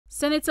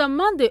Senator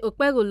Monday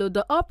Okpebholo,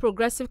 the All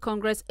Progressive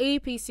Congress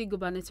APC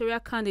gubernatorial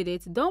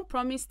candidate, don't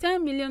promise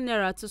 10 million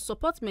naira to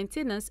support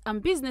maintenance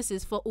and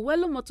businesses for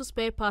Uwelu motor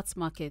spare parts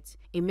market.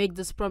 He made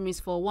this promise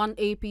for one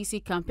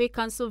APC campaign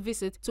council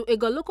visit to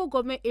Egor local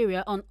government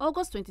area on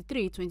August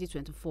 23,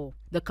 2024.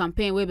 The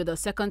campaign will be the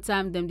second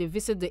time they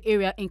visit the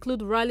area,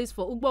 include rallies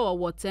for Ugbowo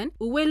Ward 10,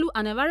 Uwelu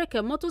and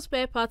Evbareke motor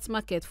spare parts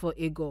market for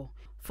Egor.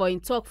 For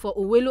in talk for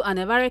Uwelu and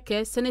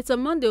Evbareke, Senator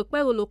Monday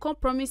Okpebholo come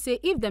promise say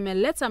if them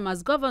elect him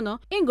as governor,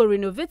 he go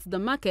renovate the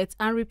market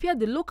and repair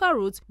the local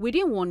roads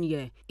within 1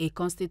 year. A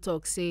constant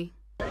talk say,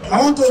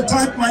 I want to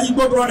thank my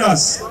Igbo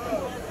brothers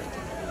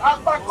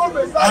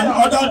and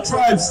other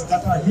tribes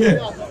that are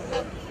here.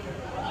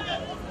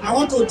 I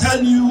want to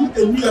tell you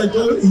a new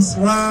Egor is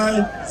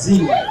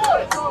rising.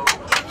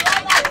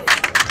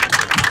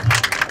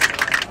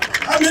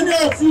 How many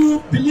of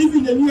you believe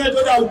in a new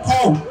Egor that will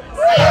come?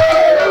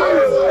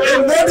 A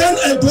modern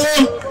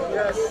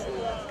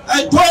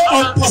Egor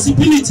of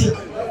possibility.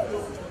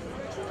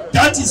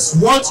 That is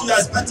what you are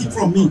expecting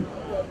from me.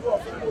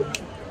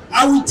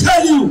 I will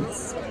tell you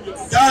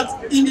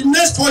that in the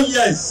next 4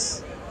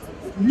 years,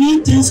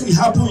 new things will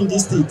happen in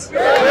this state.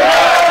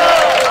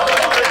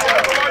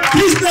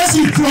 Business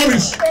will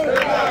flourish.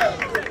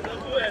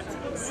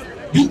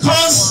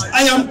 Because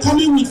I am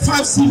coming with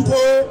 5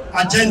 simple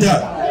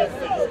agenda.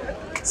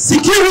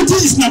 Security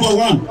is number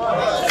 1.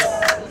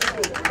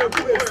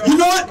 You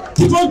know,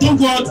 people don't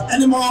go out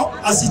anymore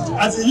as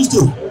they used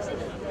to.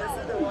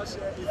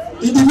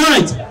 In the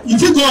night,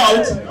 if you go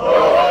out,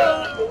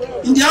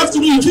 in the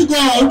afternoon, if you go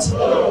out,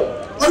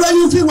 although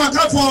you feel work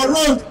out for a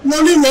road,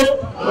 lonely road,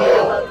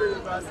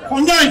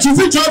 for night, if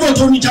you travel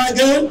to Onitsha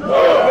again,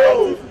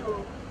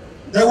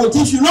 they will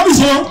teach you, not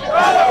so.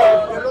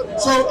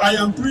 So I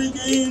am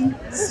bringing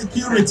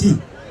security.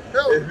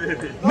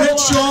 Make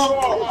sure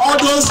all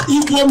those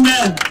evil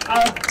men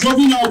are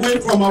driven away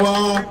from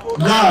our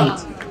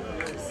land.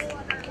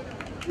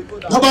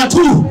 Number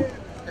 2,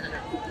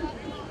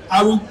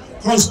 I will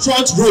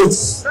construct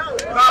roads. I'm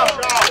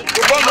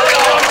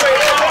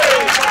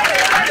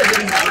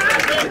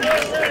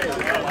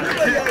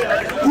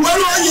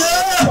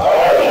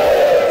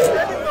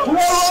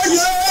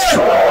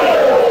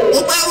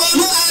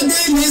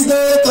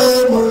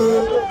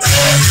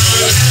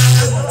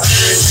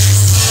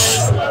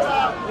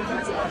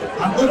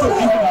going to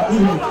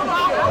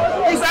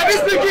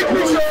keep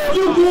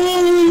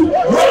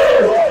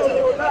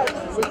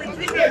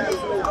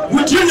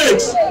with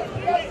drainage.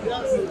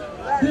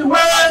 The way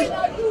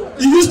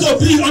it used to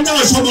be under a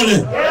shovel.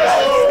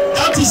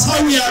 That is how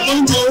we are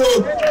going to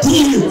do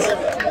it.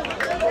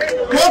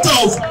 What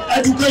of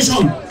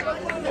education?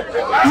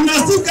 You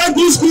must still get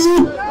good school.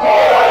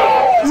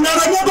 You know,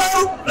 remember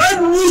red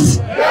roof.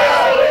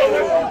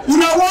 You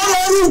know what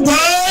roof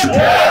back.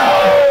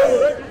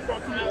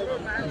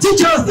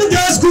 Teachers still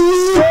get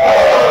school.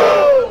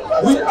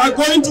 We are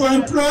going to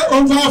employ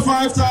over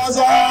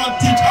 5,000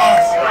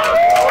 teachers.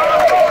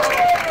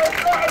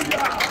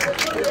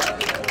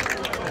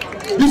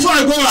 Before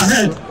I go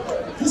ahead,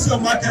 this is your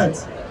market.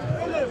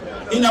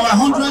 In our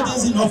 100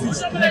 days in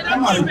office, we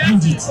come and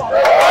build it.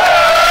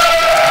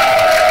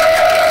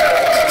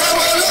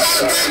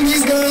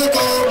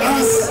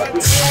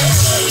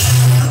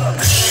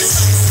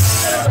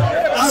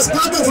 As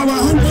part of our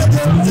 100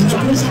 days in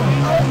operation,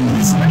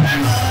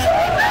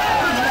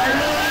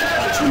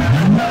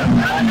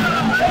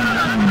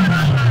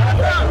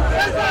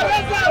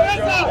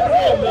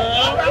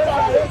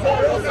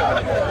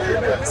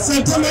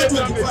 September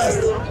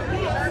 21st.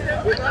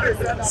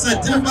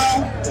 September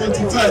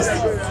 21st,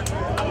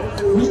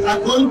 we are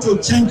going to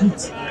change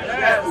it.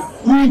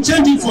 We will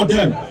change it for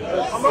them.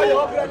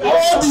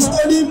 All the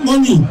stolen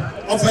money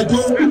of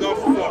Egor, we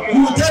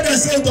will tell them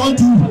say don't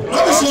do.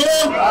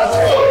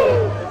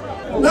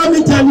 Let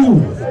me tell you,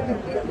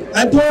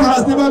 Egor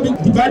has never been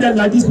divided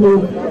like this.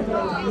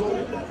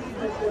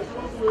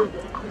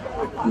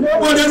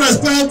 Nobody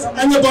respects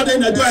anybody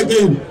in Egor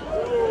again.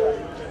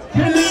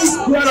 Police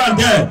here and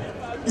there.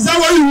 Is that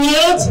what you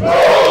want?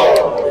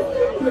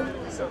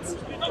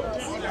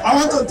 I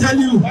want to tell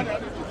you,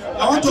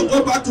 I want to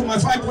go back to my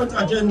 5-point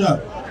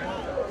agenda.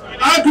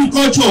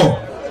 Agriculture.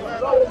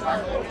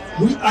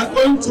 We are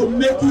going to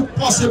make it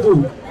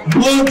possible.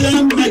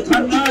 Modern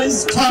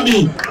mechanized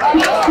farming.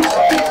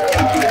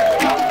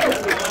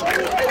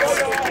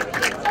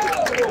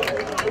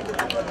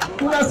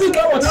 We are still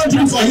not without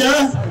drink for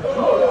here.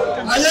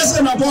 I just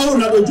say, Ugbowo,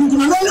 we are drink. We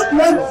don't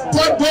want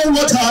boil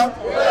water.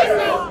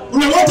 We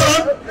water.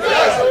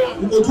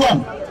 We go to them.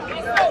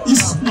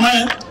 It's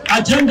my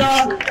agenda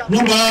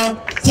number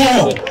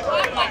 4.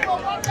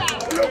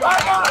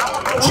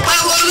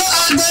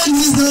 Good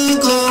news to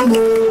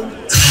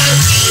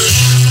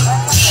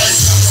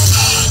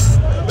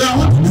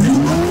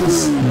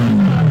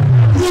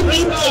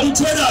the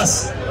traders.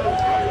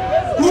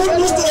 Good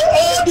news to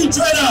all the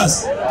traders.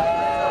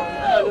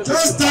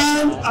 Just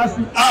stand as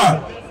we are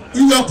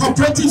in your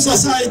cooperative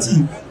society.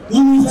 We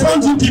will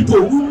fund you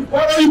people. We will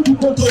borrow you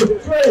people to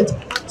trade,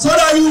 so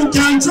that you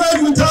can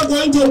trade without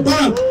going to the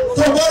bank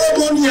to borrow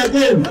money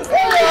again. Is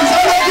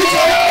that what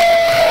you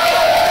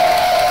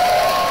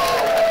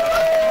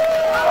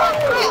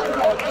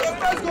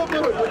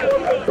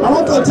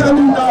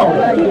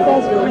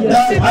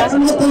I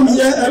cannot come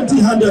here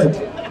empty-handed.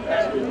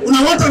 When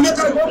I want to make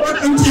a go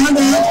back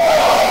empty-handed,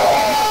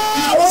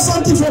 I want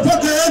something for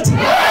pocket.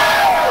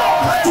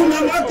 Back to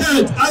my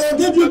market. I will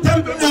give you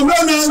 10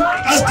 million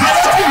now as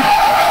charity.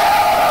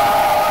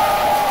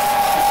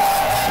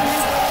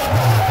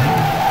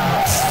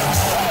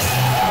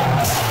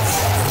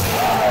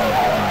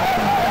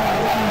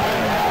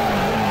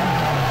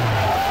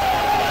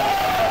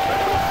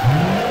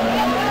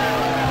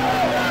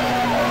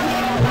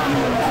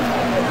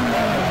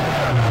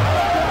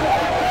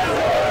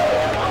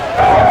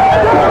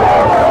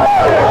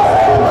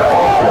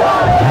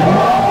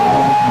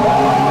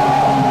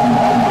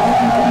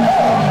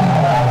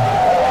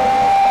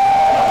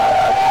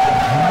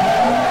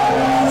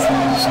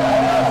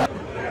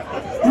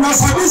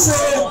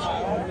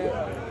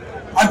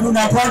 I do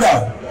my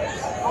brother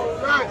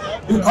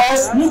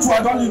because me too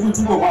I don't live in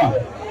Ugbowo.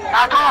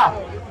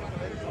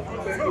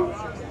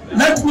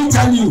 Let me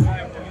tell you,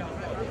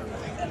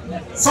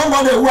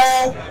 somebody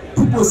where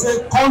people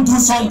say come do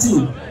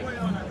something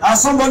and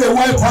somebody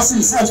where person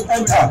himself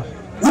enter,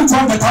 which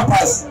one better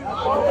pass?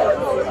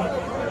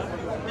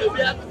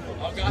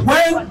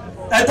 When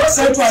I just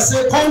said to I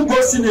say come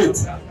go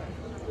Senate,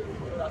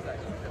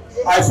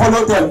 I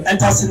follow them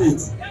enter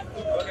Senate.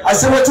 I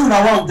say what you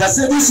want? They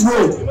say this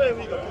road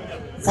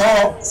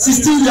for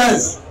 16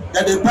 years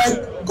that they buy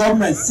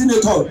government,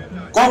 senator,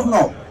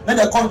 governor, then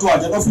they come to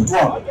us, they don't fit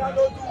one.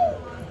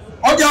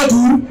 What they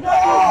do?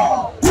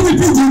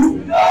 PDP do?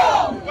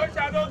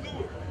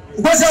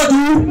 What they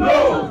do?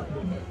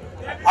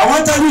 I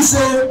want to tell you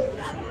say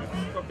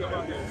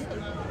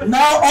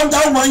now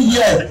under 1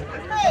 year,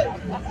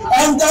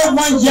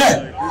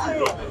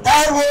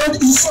 that road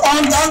is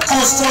under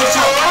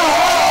construction.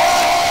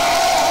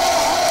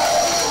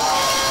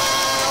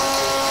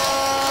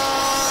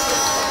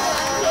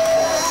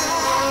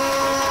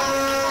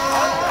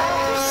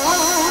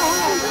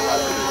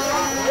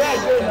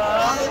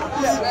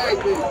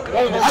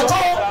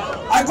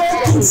 I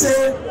don't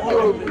say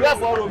road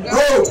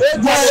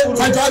where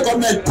federal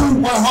government put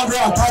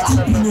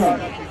 130 billion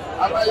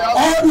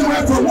all the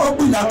way from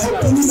Okpebholo to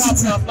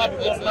Penicity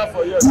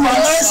to a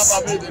nice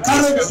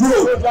carriage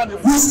road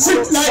with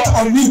street light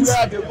on it.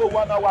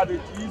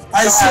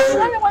 I say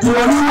the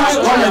money my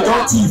government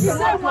don't give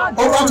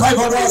over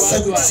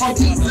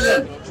 570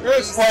 billion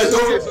for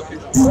the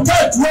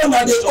third one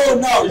that they own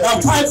now, now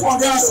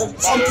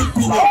 570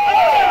 billion.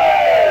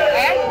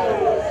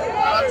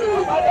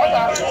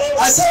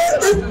 I said,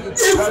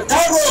 if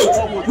that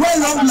road went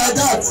long like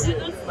that,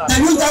 they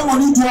use that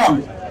money to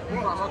them.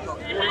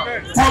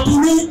 For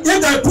me, if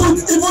they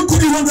put even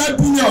 300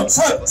 billion,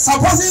 so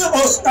supposing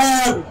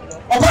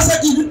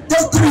Obaseki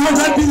does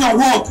 300 billion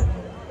work,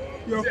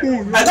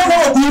 I don't know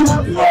what good.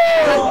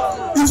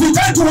 If you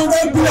take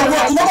 200 billion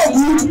work, you know what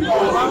good.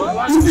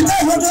 If you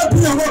take 100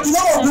 billion work, you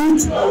know what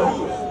good.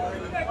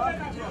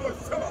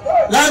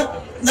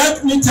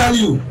 Let me tell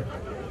you.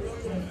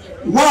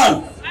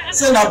 One,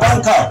 say na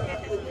banker.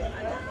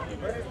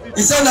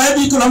 He said na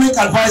every economic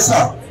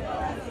advisor.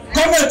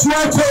 Government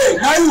won't pay.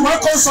 Now you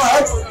want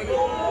consult.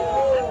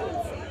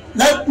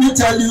 Let me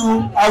tell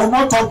you, I will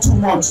not talk too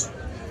much.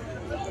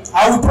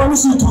 I will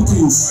promise you two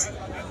things.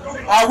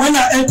 And when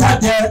I enter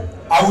there,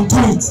 I will do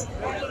it.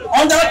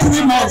 Under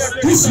 3 months,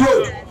 this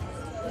road,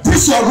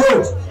 this your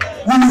road,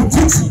 we will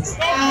fix it.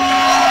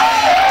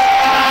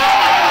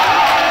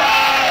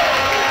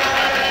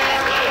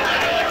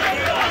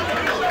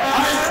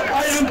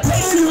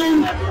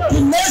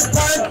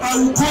 I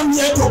will come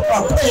here to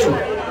campaign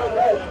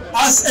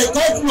as a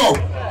governor.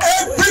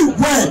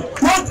 Everywhere,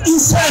 not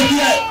inside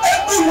here,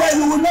 everywhere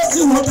you will not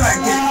see water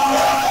again.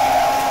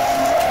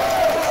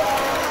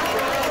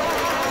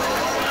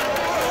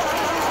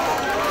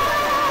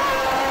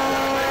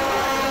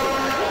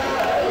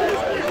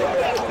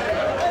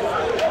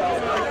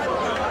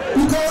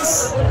 Because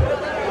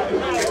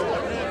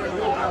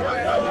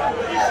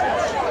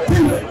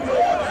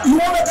you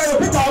want to get a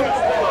bit out.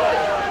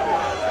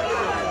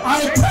 I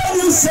tell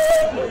you, sir.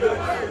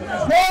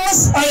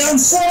 Once I am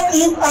sworn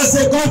in as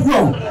a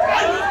governor,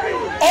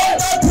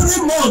 under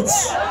 3 months,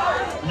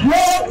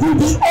 work will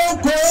be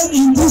ongoing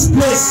in this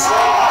place.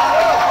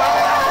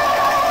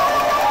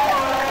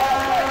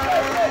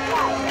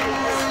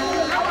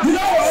 You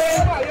know why?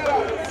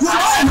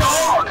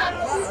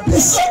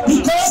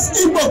 Because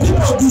Igbo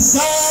people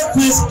deserve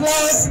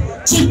first-class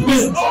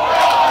treatment.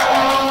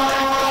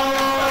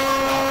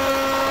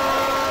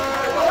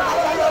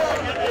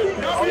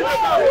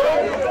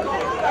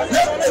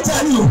 Let me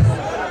tell you.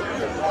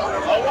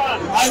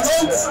 I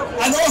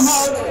don't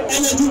have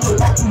energy to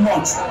talk too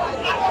much.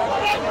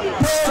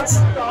 But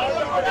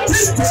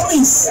this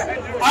promise,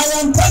 I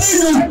am telling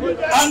you,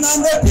 and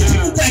I'm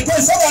repeating it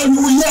again so that you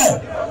will hear.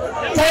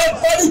 But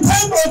by the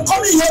time of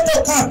coming here to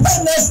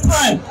campaign next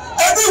time,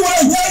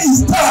 everyone here is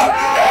dark.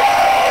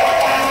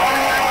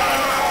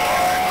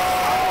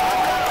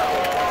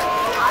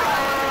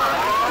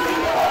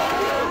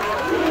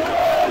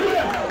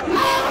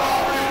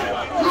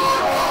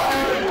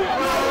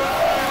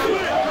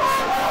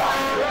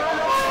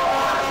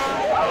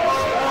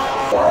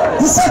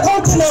 The second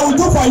one thing I will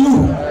do for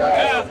you.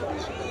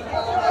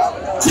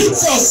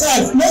 Fix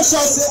yourself. Make sure,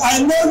 say,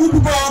 I know you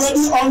people are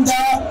already under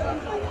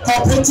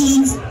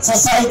cooperative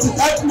society.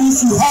 That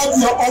means you have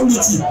your own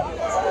meeting.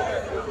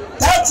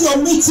 That your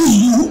meeting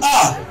you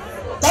are.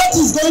 That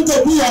is going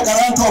to be your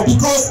guarantor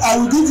because I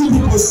will give you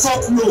people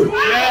soft loan.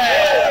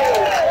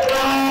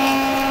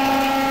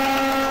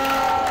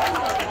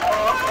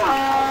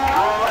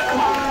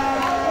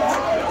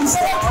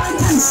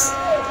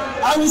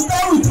 I will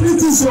start with 3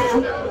 things. So,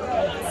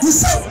 the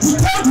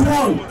third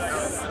one,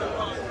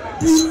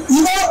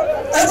 you know,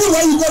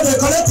 everywhere you go, they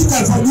collect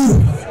ticket from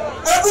you.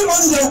 Every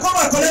money they will come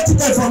and collect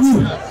ticket from you.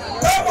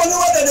 That money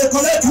where they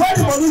collect, where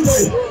the money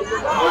they?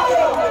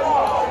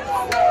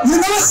 You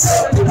know,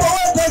 say people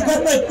where they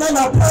government now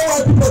are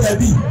power people they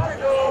be.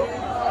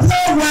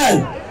 Play well.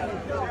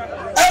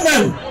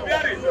 MM.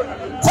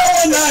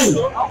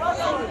 419.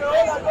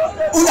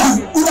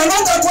 Una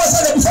not that was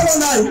said before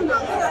 419.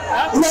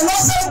 Una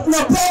not said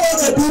no power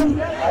they do.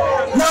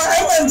 Now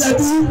MM they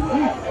do.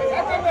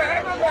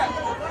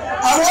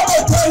 I want to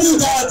tell you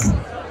that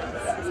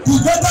the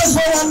greatest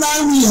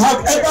 419 we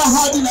have ever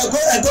had in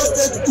Edo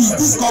State is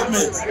this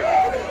government.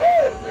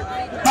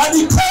 By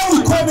the time we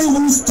come in, we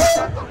will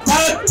stop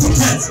that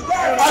ticket.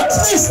 At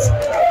least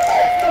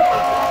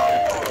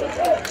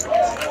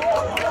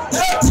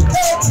that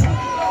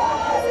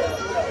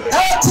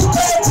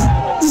ticket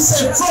is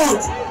a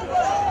fraud.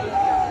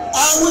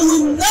 And we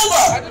will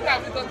never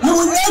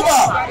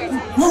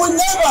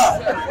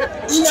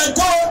in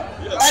Edo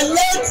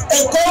elect a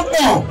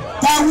governor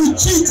that will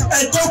cheat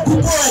Edo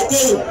people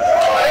again.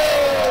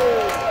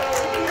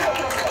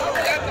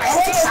 I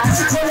want to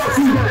thank all of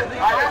you.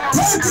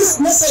 Take this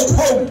message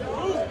home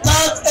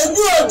that a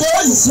new Edo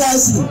is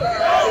rising.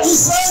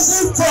 It's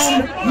rising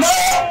from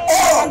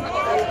now on.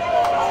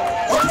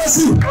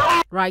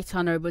 Right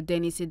Honorable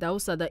Dennis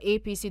Idausa, the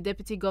APC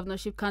deputy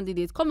governorship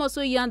candidate, come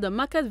also yarn the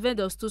market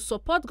vendors to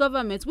support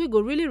government we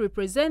go really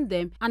represent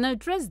them and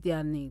address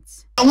their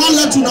needs. I want to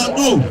let you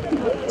know,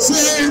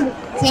 say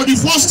for the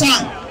first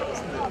time,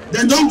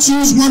 they don't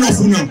choose one of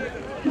una.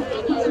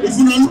 If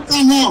una look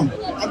at now,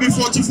 I've been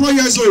 44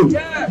 years old.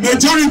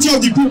 Majority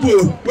of the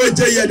people were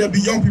there here, they be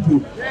young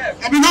people.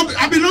 I be not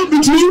be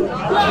true.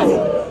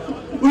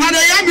 Una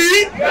dey hear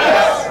me?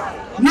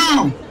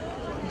 Now,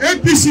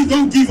 APC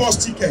don't give us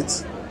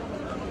tickets.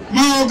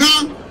 My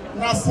oga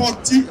na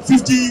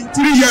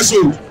 53 years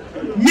old.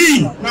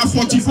 Me na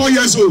 44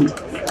 years old.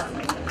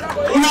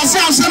 Una say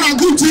I said a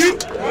good thing.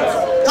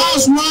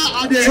 That's why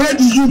I dey hear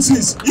the youth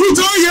since. You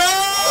don't hear?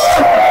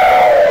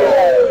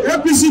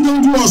 APC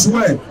don't do us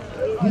well.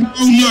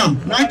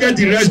 Now get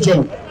the rest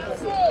job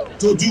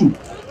to do.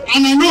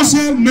 And I know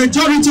say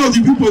majority of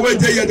the people were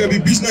there here, they be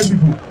business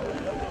people.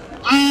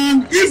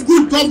 And if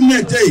good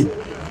government dey,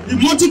 the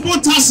multiple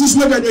taxes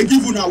where they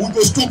give you now, we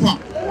go stop them.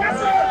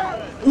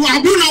 Who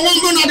have been a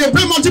woman and they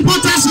pay multiple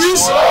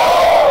taxes?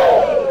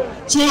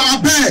 So I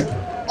beg,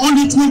 on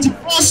the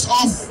 21st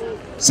of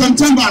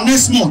September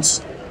next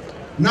month,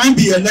 now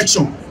be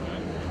election.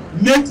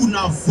 Make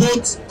una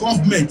vote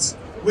government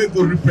where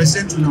go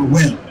represent una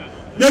well.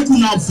 Make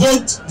una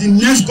vote the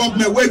next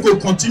government where go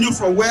continue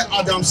from where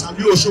Adams and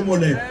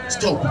Oshomole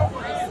stop.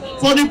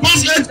 For the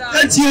past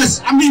 8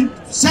 years, I mean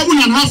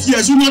 7.5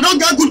 years, you don't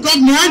get good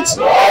government.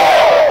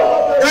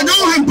 They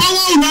don't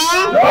empower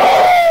una.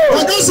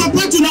 They don't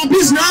support una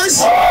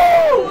business.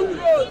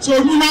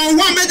 So now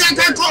one make that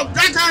kind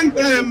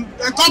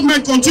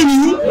government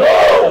continue.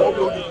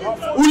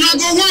 Una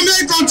go one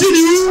make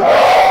continue.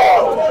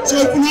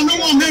 So if una no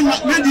one make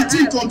the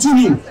thing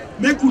continue,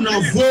 make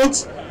una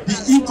vote the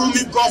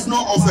incoming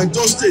governor of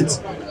Edo State,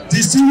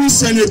 distinguished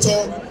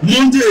Senator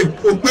Monday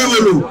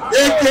Okpebholo,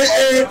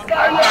 aka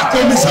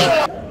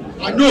Akomisa.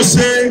 I know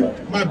say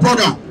my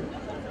brother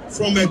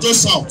from Edo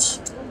South,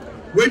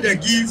 where they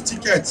give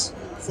tickets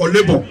for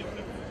labor.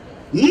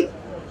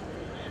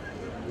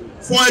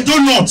 For Edo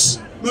North,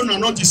 no,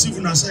 not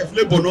deceiving ourselves,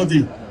 labor not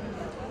there.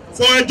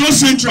 For Edo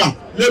Central,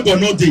 labor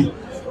not there.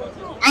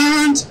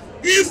 And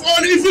if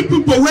only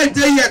people were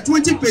there here,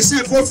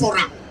 20% vote for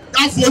her,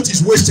 that vote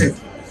is wasted.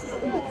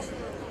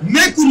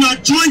 Make una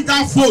join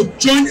that vote,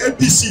 join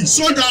APC,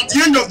 so that at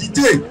the end of the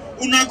day,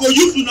 una go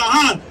use una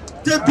hand,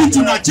 take beat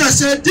una chest,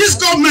 say this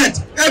government,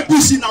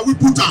 APC now we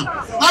put on.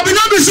 I be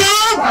not be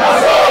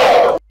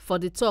so. For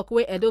the talk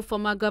where Edo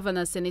former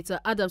governor Senator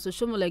Adams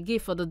Oshomole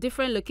give for the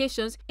different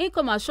locations, he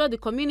come assure the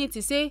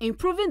community say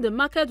improving the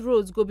market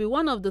roads go be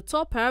one of the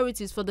top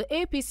priorities for the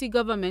APC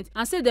government,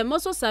 and say them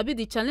also sabi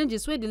the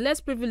challenges where the less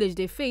privileged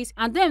they face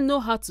and them know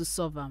how to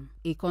solve them.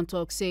 He can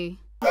talk say.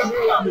 It's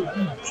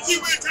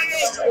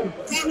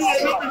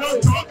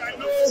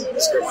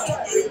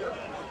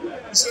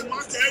a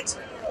market.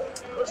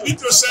 You need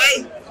to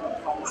sell.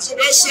 If you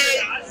don't sell,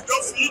 you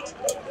don't feed.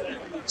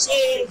 So,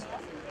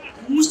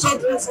 who stop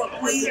you from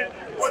doing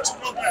what you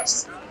know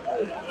best?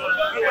 And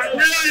my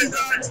prayer is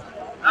that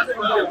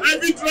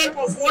every drop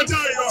of water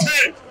in your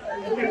head, I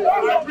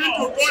pray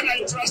to God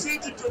and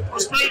translate it to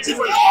prosperity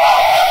for you.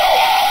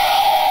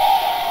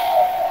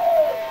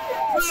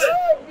 Pray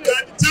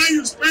that the time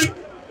you spend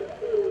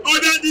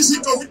other DC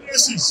to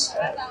witnesses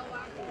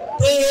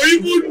to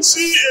even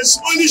see a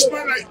smallish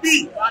man like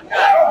me.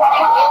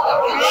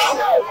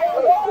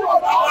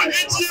 About 8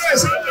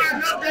 years after I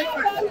left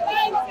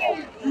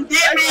government, you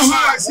don't know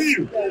how I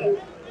feel.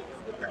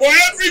 For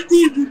every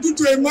good you do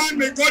to a man,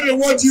 may God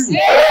reward you.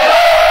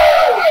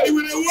 And he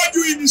will reward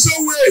you in his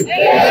own way.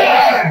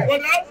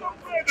 But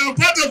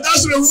part of that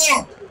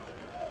reward,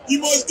 he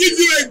must give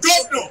you a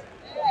governor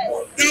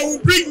that will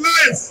bring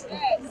life,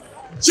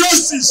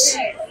 justice,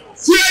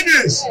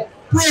 fairness,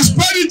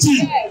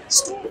 prosperity,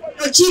 school for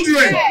your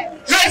children,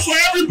 health for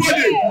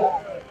everybody.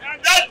 And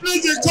that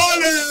place they call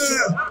a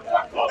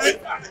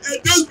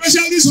those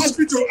specialist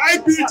hospital,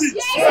 IPT.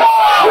 They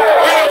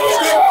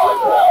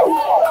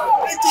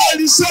call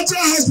it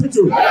Central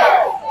Hospital.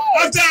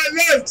 After I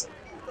left,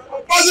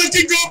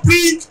 Pastor go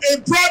bring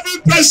a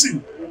private person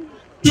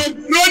to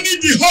running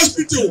the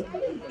hospital.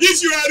 If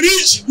you are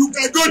rich, you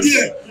can go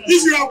there.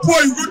 If you are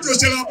poor, you go to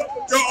Celebration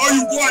or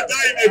you go and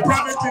die in a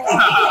private clinic.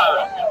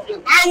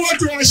 I want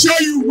to assure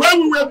you,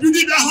 when we were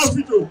building that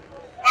hospital,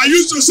 I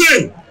used to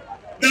say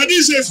that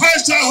this is a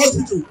 5-star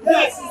hospital.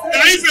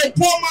 That if a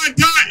poor man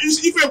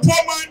dies, if a poor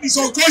man is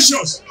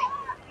unconscious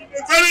in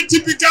a very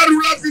typical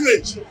rural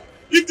village,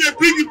 if they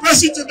bring the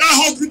person to that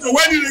hospital,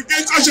 when he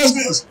regains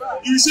consciousness,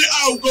 he will say,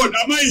 "Oh God,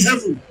 am I in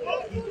heaven?"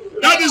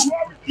 That is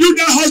why we built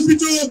that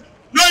hospital.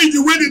 Not in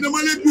the way they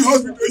normally build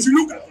hospital. If you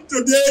look at it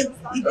today,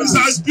 it is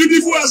as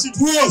beautiful as it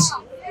was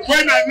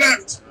when I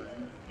left,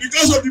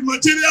 because of the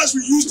materials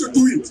we used to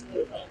do it.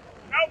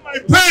 Now my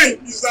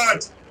pain is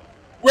that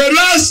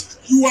whereas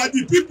you are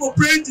the people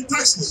paying the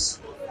taxes,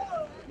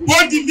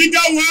 both the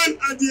legal one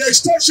and the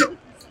extortion,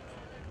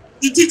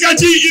 the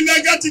ticketing,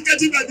 illegal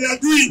ticketing that they are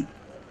doing.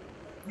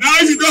 Now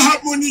if you don't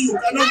have money, you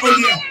cannot go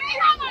there.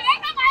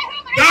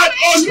 That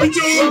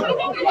hospital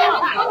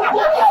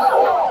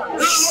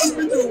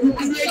will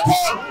be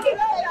returned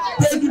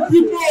to the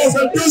people of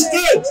the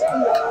state.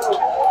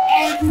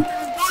 And you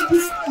can go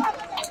there,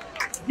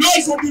 not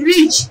for the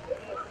rich,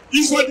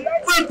 it's for the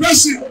every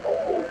person,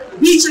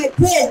 rich or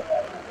poor.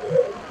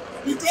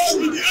 Because in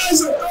the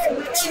eyes of God,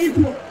 we are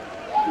equal.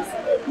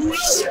 We will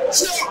also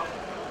ensure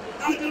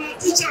that there are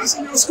teachers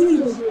in your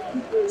schools.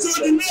 So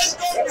the next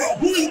governor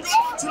who is going to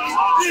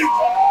transform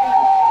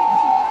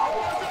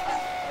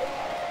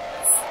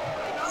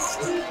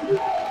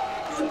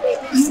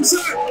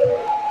himself,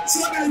 so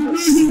that you know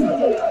him.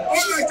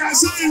 All I can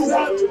say is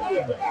that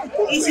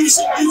if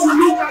you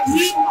look at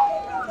him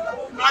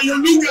and you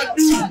look at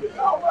me,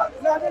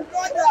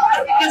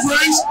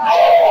 difference,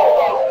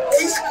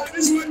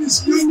 this one is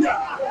younger.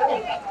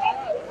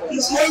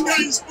 He's younger,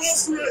 he's more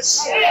fresh.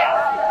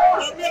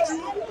 But me too,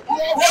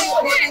 once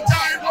upon a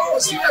time I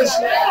was fresh.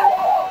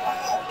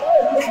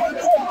 But I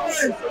don't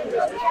complain.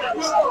 I'm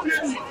not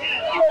complaining.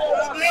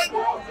 And then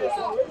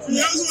we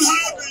also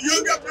have a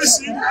younger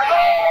person who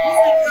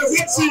is a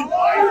victim.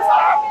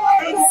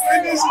 And the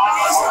finish in the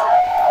house.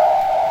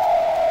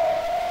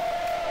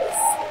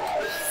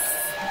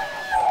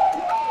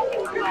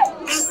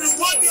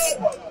 And the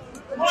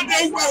mother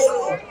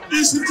Ugbowo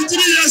is 53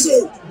 years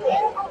old.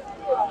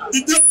 The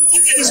deputy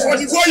is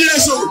 44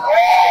 years old.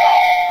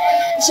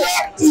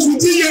 Sure, it's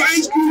within your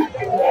age group.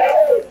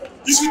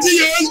 It's within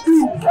your age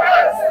group.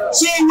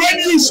 So when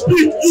you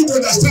speak, you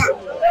understand.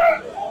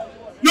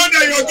 Not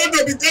that you are going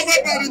to be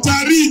covered by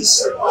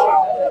retirees.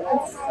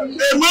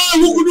 A man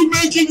who couldn't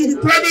make it in the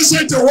private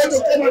sector want to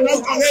come and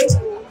now collect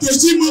to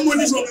steal more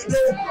money from the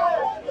day.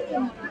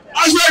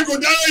 That's why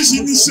Godara is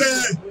in his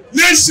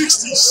late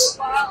 60s.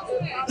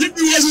 If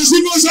he was a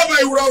civil servant,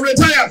 he would have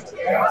retired.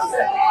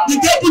 The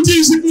deputy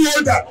is even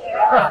older.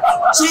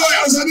 So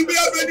as an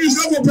Evbareke is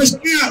not for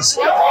pensioners.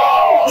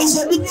 It's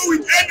for people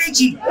with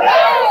energy,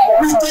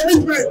 with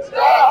commitment,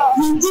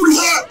 with good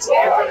heart.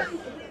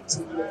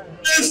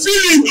 A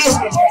feeling of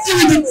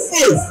giving the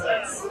people.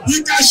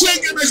 He can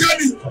shake a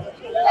mechanic.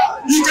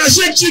 He can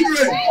shake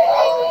children.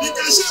 He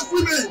can shake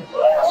women.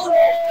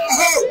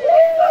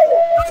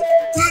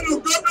 Kind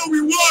of governor we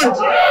want,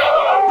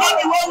 not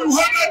the one we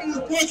hold in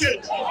his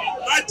pocket.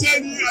 I tell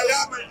you, I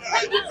am an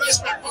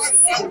investment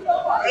partner.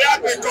 I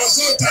am a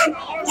consultant,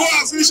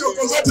 co-official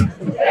consultant.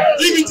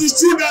 If it is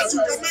true that you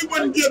can make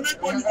money there, make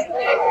money there.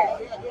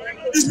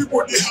 These people,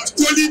 they have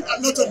stolen a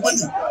lot of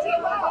money.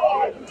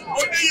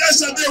 Only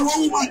yesterday,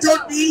 one woman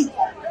told me,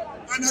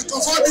 and I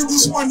confirmed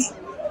this money,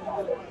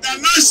 that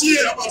last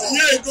year, about a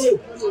year ago,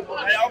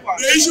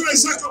 they issued a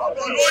circular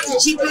that all the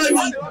children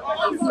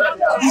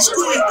in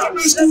school, in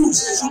government schools,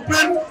 should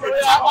pay for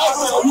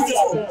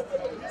uniform.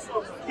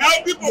 Now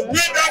people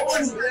pay that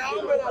money,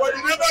 but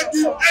they never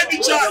give any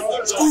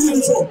child school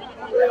uniform.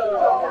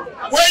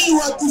 When you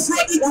are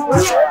defrauding the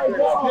poor,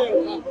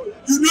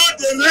 you know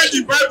they read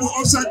the Bible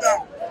upside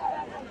down.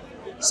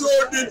 So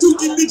they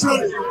took it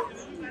literally.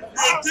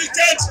 They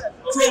take it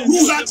from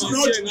who had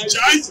not the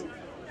child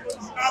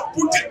and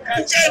put it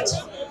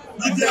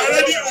if they are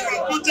already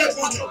overputted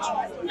pocket.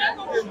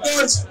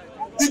 But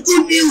the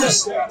good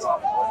news,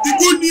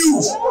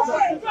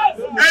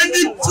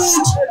 any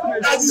food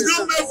that is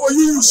not meant for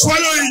you, you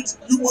swallow it,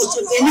 you must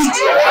vomit.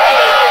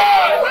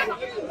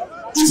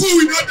 if we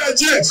will not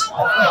digest,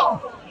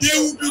 they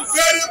will be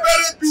very,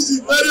 very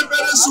busy very,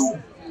 very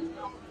soon.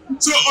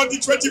 So on the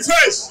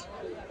 21st,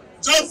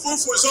 just vote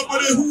for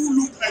somebody who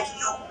looks like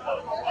you,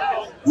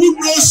 who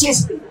knows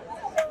suffering,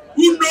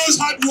 who knows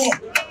hard work.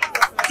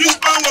 This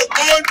man was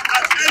born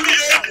at early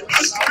age, he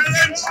lost his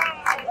parents,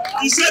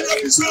 he set up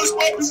his own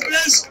small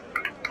business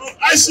of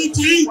ICT,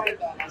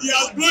 he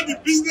has grown the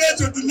business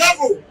to the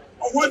level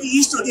of what he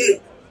is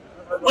today,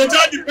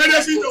 without the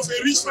benefit of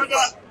a rich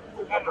father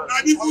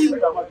and even a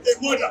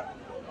mother.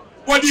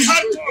 But he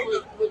had to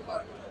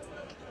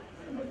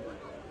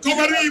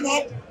cover him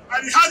up,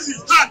 and he has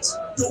his heart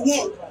to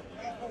work.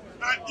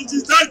 And it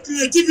is that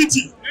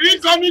creativity,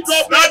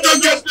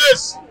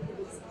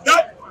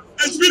 that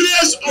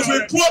experience of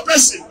a poor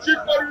person.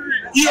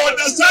 He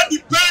understands the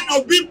pain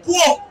of being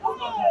poor,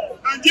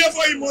 and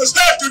therefore he must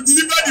start to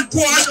deliver the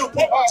poor out of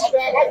poverty.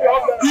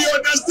 He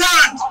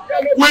understands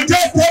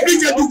without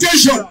public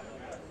education,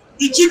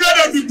 the children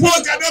of the poor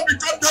cannot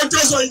become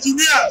doctors or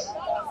engineers.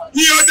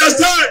 He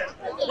understands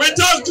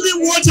without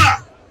clean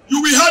water, you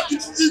will have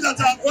diseases that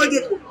are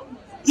avoidable.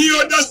 He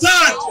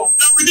understands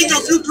that we need to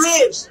build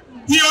roads.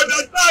 He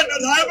understands that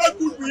however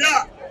good we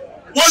are,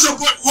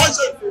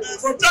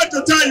 from time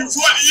to time you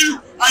fall ill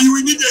and you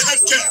will need a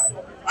health care.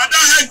 And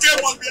that health care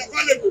must be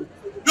available,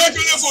 not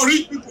only for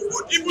rich people,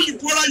 but even the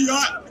poorer you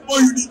are, the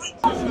more you need it.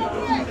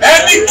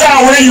 Any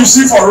car where you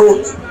see for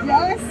road,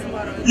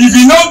 if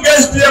you don't get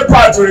spare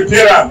part to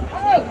repair them,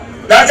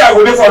 that car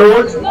go there for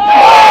road? No.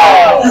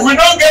 If we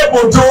don't get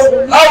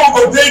motor, how we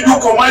go there do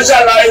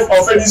commercial life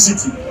of any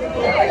city?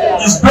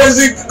 It's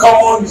basic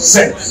common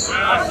sense.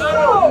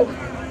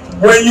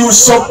 When you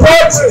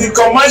support the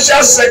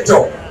commercial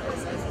sector,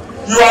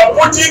 you are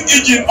putting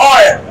engine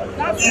oil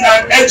in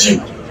an engine.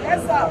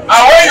 And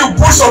when you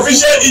put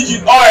sufficient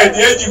engine oil,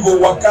 the engine go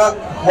waka,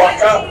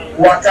 waka,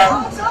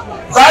 waka.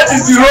 That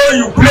is the role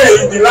you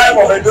play in the life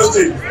of Edo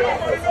State.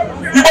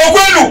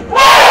 Ugbowo!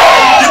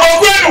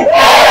 Ugbowo!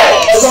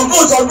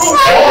 Ozogu!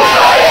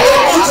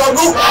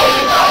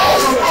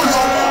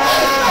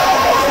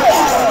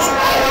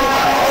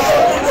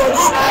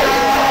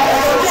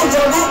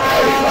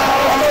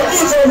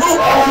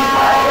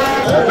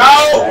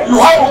 Now you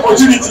have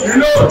opportunity. You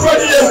know,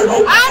 20 years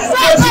ago,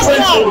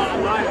 2020,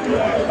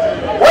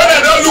 when I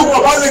don't look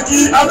for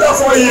Evbareke after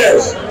 4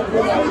 years,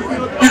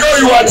 because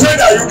you are a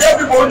trader, you get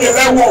people they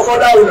let work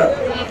other.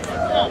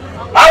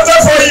 After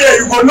 4 years,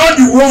 you go know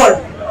the one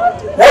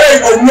where you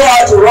go know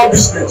how to run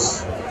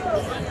business,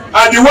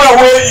 and the one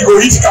where you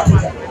go hit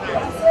capital.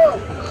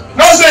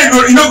 Not say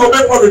you don't go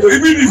make profit,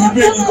 even if you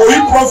make, you go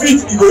hit profit,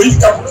 you go hit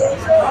capital.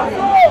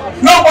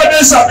 Nobody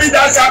sabi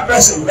that kind of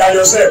person than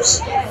yourselves.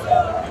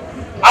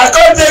 I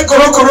can't take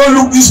Koro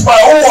look this man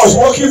who was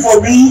working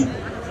for me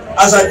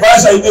as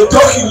advisor. They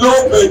talk in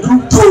low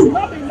bedroom tone.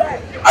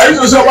 I used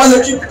to say,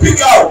 Evbareke,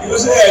 pick out. You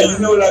say, hey, you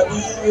know, like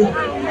me.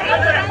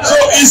 So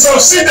he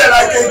succeeded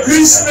like a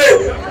green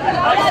snake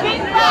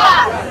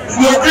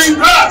in a green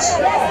grass.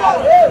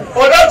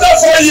 But after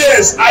 4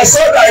 years, I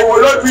saw that he was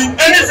not doing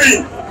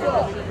anything.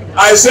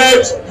 I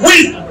said,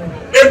 we,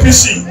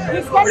 APC,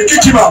 we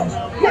kick him out.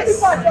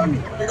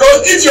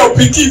 Because if your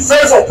pikin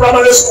fell from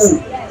primary school,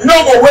 you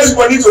don't go waste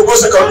money to go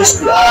secondary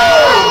school.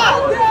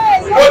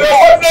 But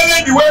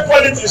unfortunately, the way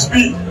politics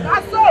be,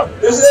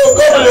 they say, oh,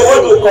 government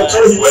want to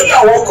control him. When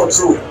I want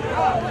control,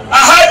 I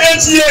had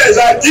 8 years,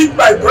 I did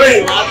my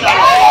brain. And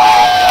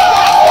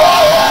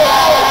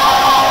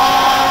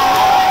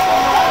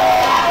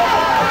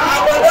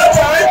by that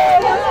time,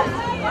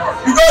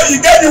 because you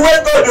get the way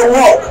God to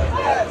work.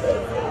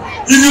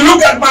 If you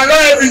look at my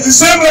life, it's the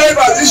same life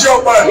as this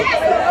young man.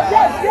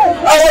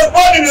 I was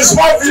born in a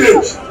small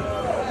village.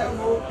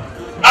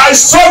 I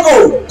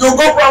struggled to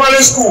go primary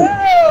school.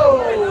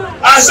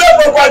 I sell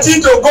property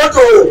to go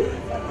to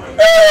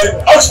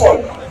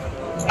Oxford.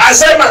 I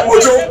sell my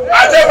motor.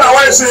 I tell my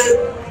wife, say,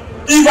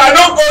 if I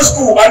don't go to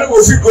school, I don't go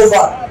fit go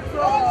far.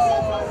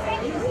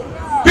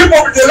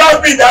 People, they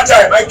loved me that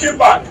time. I came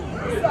back.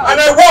 And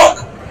I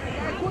worked.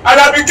 And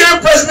I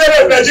became president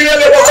of Nigerian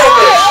Labour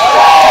Congress.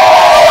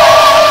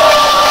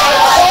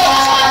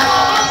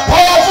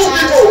 Powerful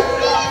people.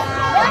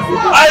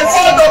 I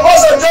fought the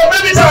boss of job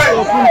many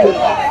times.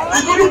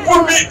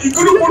 He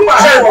couldn't put my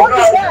head on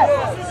ground.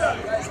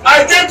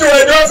 I came to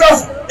a daughter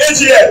of 8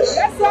 years.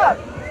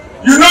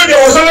 You know there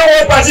was only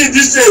one party in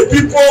this state.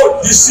 People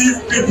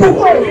deceive people.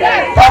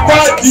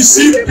 Papa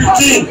deceived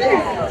Pikin.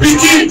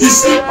 Pikin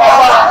deceived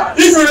Papa.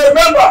 If you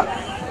remember,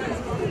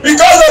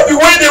 because of the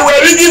way they were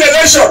rigging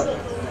election,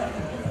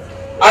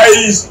 I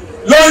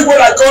learned what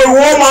I call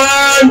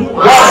woman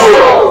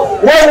waffle.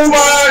 One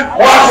woman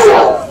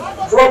waffle.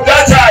 From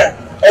that time,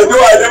 although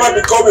I never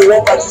become a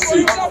one-party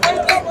state.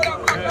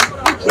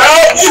 Now,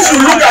 if you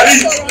look at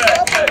it,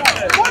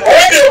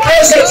 when they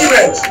play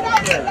sentiment,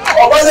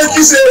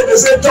 Evbareke say, they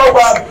say,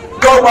 dogma,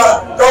 4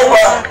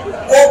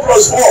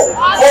 + 4,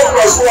 4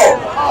 + 4,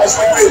 as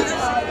a weight.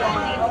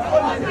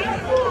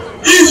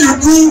 If you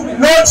do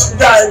naught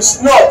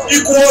times naught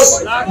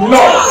equals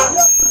naught.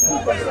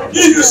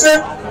 If you say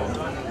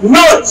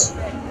naught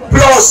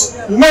plus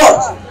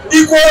naught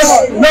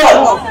equals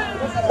not.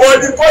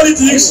 But the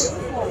politics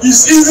is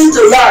easy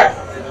to lie.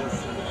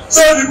 So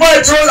the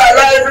boy throws a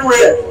lie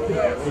everywhere.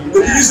 The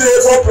police say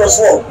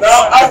 4+4.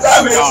 Now, after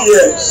 8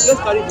 years,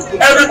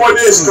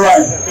 everybody is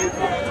crying.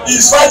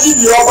 He's fighting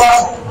the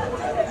Oba.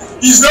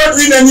 He's not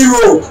doing any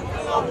road.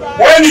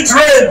 When it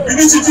rained,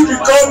 Benicity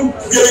become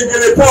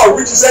Gele Paul,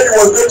 which he said he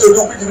was going to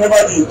do, which he never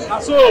did.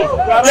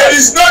 There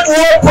is not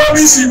one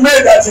promise he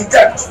made that he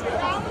kept.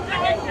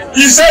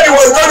 He said he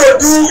was going to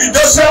do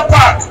industrial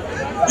park.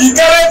 He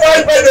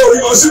carried 5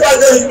 pedals,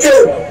 he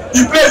came.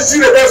 He placed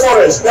in the Bay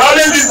Forest. The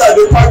only things that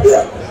they park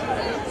there.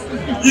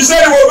 He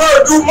said he was going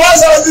to do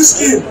mass housing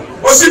scheme.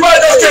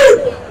 Osibajo came.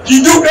 He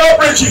do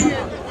groundbreaking.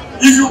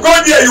 If you go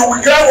there, you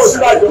will grab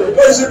Osibajo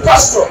because he's a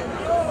pastor.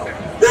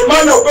 The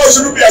man of God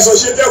shouldn't be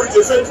associated with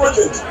a fake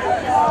project.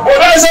 But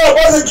that is how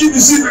Obaseki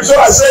deceived him. So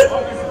I said,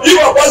 if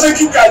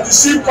Obaseki can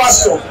deceive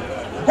pastor,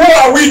 who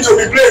are we to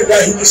be blamed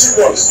that he deceived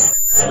us?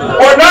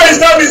 But now his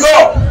time is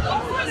up.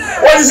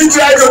 What is he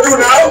trying to do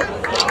now?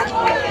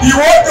 He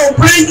wants to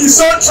bring his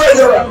own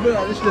treasurer.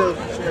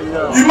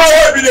 The man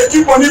will be the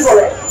keep money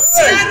for him.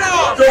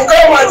 To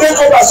come and take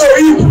over so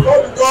he will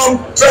not become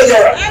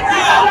treasurer.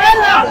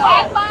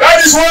 That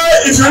is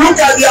why if you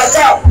look at their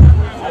cap,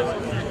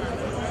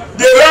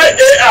 they write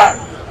AI.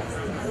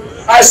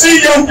 I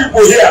see young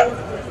people here.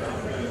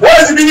 What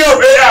is the meaning of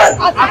AI?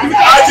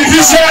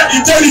 Artificial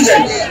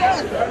intelligence.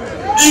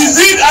 Is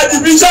it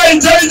artificial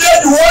intelligence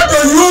you want to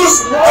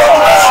use to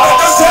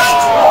understand?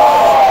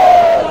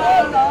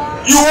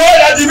 You want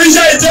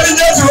artificial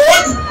intelligence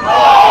road?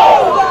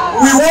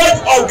 We want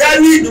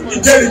organic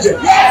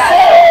intelligence,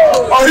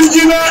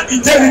 original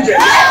intelligence,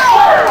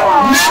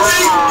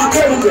 native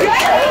intelligence.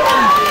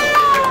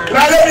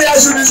 Now let me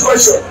ask you this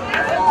question.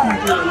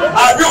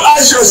 Have you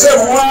asked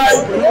yourself why,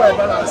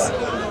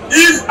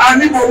 if an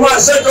Igbo man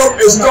set up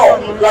a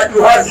store like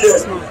you have here,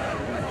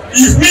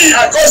 if me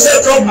I can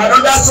set up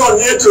another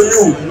store near to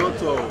you,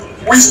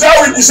 we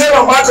start with the same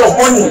amount of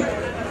money.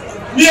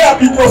 Me I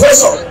be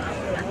professor,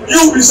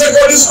 you be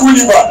secondary school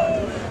leaver.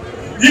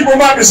 Igbo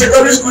man be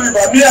secondary school leaver,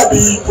 me I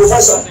be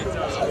professor.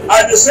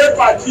 And the same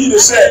party they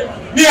say,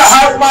 me I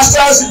have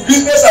masters in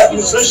business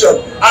administration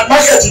and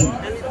marketing.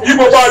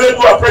 Igbo man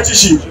do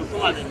apprenticeship.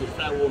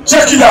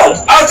 Check it out.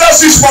 After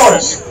 6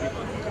 months,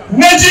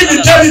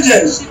 native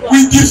intelligence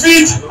will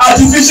defeat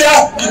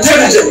artificial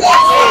intelligence.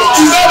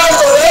 Is that not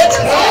correct?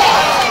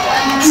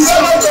 Is that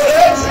not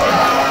correct?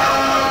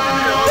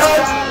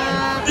 That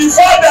the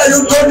fact that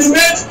you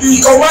dominate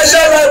the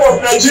commercial life of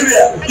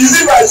Nigeria, is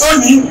it by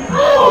zoning?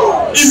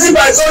 Is it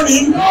by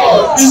zoning?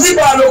 Is it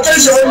by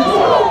location?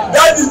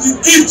 That is the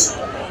gift,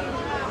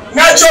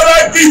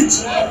 natural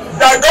gift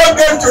that God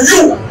gave to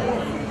you.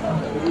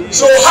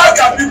 So how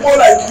can people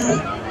like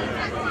you,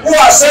 who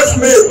are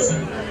self-made,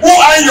 who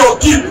are your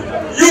kid,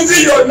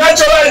 using your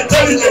natural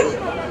intelligence,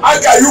 how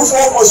can you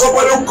fall for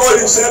somebody who call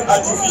himself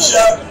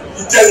artificial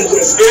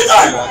intelligence,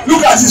 AI?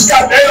 Look at his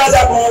cap,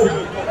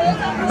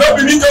 not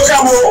be me talking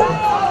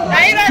about.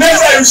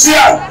 Next time you see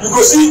her, you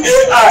go see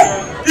AI.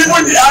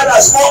 Even the eye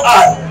has small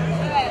eye.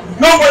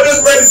 Nobody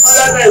spell his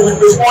father name with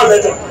a small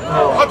letter.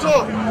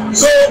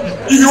 So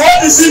if you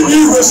want to see me,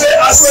 you go say,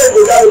 "Ask where you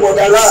go down the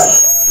borderline."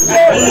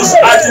 Is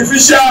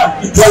artificial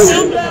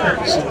intelligence.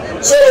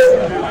 So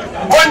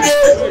one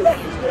day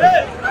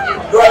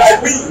you are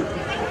like me,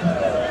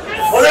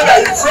 only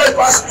that you fresh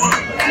past me.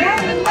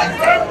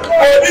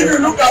 But if you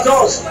look at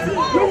us, I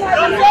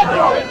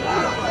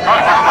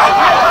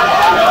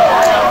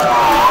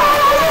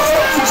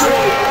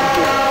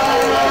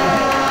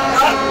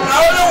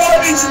only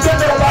want you to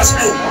take past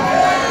me.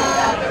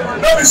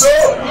 Not be so.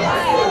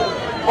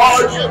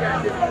 But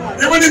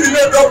even if you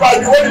don't come back,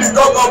 you want to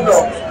become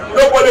governor.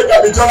 Nobody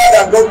can be taller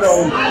than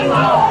governor.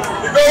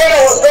 Because when I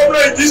was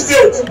governor in this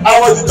state, I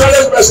was the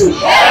tallest person.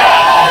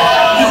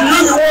 If you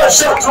use the word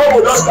short, trouble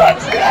does that.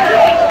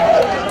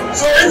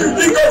 So if you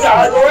think gutter,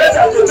 I go right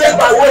and to take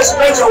my waist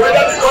measure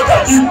whether the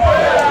gutter deep.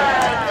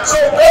 So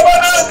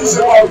governance is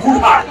about good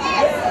heart.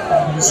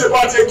 It's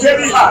about a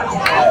caring heart.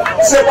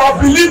 It's about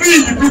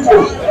believing in the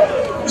people.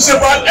 It's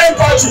about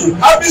empathy,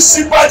 having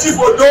sympathy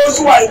for those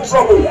who are in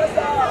trouble.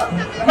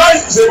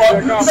 Life is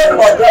about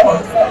grammar.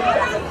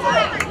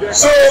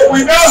 So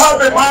we now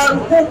have a man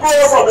who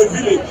grew from a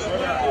village.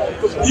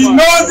 He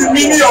knows the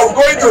meaning of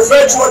going to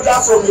fetch water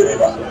from the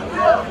river,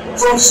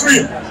 from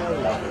stream.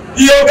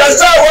 He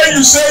understands when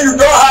you say you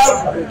don't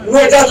have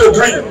water to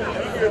drink.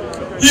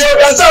 He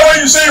understands when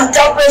you say you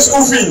can't pay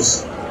school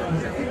fees.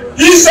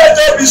 He set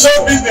up his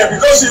own business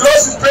because he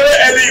lost his parents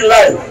early in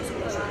life.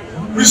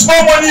 With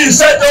small money, he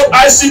set up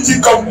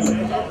ICT company.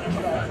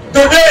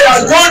 Today, he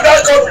has grown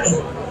that company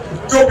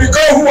to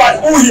become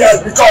who he has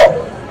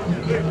become.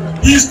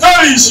 His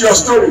story is your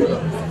story.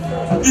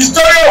 The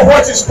story of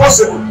what is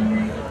possible.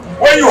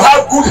 When you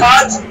have good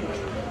heart,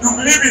 you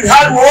believe in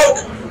hard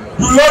work,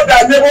 you love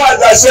thy neighbor as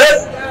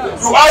thyself,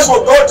 you ask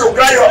for God to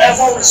grant your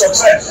effort with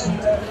success.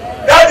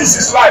 That is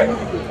his life.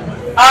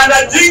 And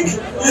I think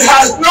he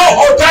has no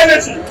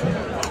alternative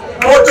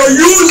but to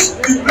use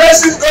the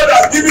blessings God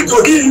has given to to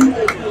him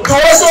to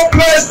also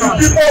bless the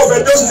people of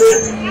Edo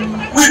State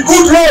with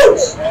good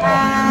roads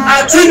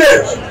and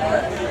drainage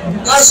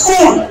and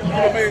school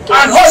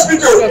and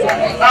hospital.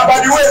 And by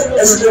the way,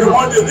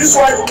 Monday, this is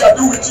why we can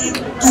do within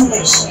 2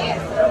 weeks.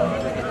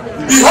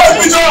 The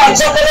hospital at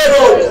Okpebholo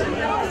Road,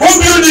 who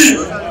built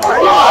it?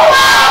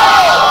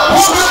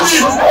 Who built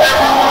it?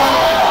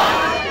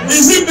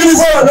 Is it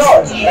beautiful or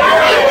not?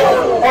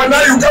 Or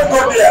now you can't go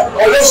there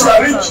unless you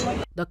are rich.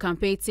 The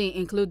campaign team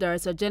include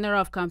Director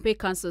General of Campaign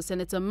Council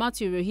Senator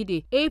Matthew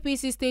Rohide,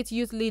 APC State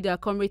Youth Leader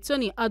Comrade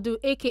Tony Adu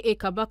aka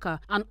Kabaka,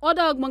 and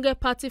other Ogbonge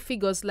party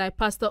figures like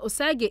Pastor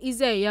Osaige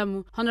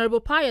Ize-Iyamu, Honorable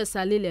Pius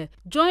Alile,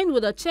 joined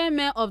with the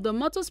chairman of the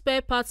Motor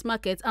Spare Parts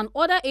Market and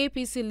other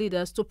APC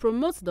leaders to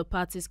promote the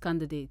party's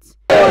candidates.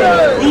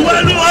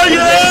 Uwelu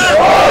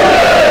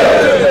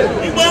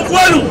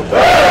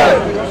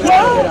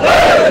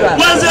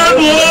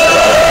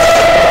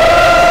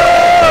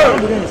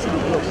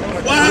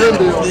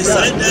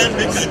decided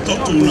make I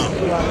talk to now.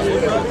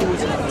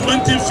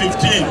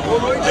 2015,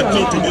 I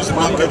come to this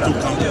market to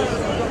campaign.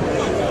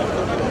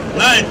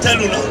 Now I tell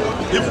you now,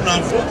 if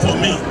not for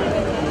me,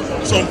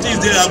 some things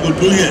they are going to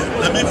do here.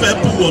 Let me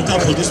put water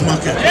for this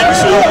market. Not be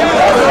so.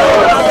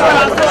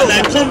 And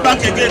I come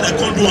back again, I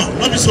can't do it.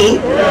 Not be so.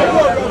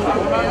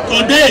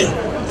 Today,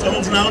 some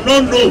of now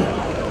don't know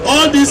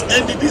all these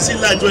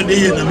NDDC lights when they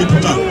hear them,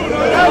 put out.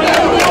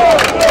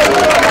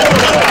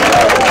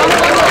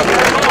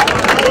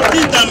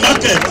 In the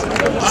market,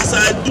 as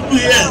I do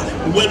here,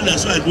 well,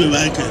 that's why I do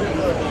Evbareke.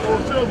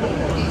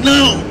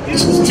 Now, me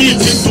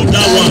do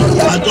that one,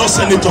 I just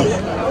send it on.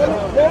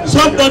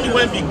 Somebody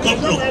when be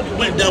governor,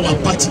 when they were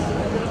party,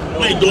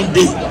 when don't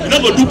they, you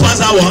not go do pass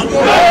that one.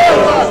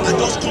 I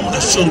just come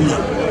and show you.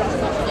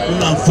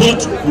 Una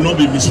vote will not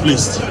be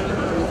misplaced.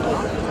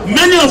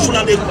 Many of you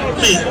are they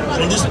play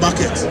from this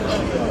market.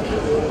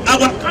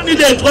 Our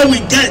candidate when we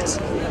get,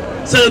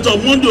 Senator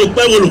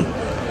Okpebholo,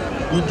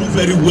 will do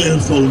very well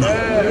for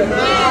una.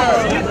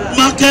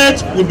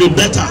 Market will be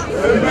better.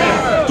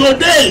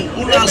 Today,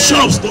 our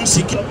shops don't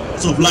secure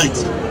of light.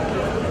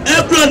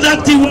 Every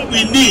other thing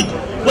we need,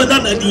 whether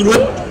on the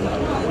road,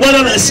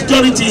 whether on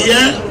security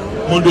here,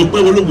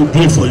 Okpebholo will do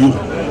it for you.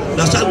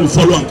 That's why we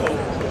follow up.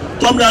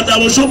 Come down, I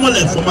will show more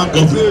like former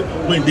governor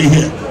when they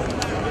here.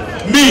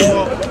 Me,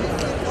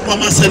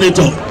 former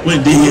senator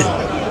when they here.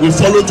 We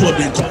follow to what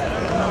they call.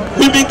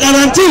 We be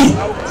guaranteed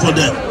for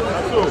them.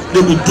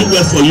 They will do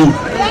well for you.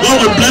 God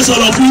will bless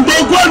all of you.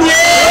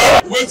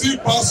 Wetin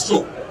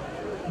pastor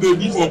they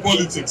do for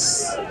politics?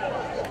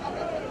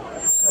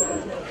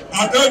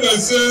 And then they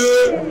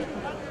say,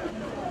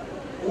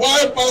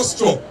 why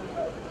pastor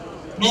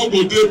no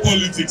go dey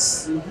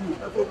politics?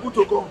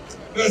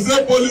 They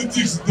say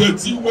politics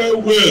dirty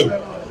well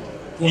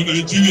for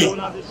Nigeria. And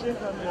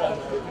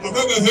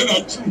then they say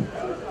that's true.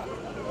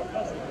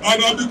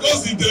 And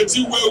because it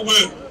dirty well,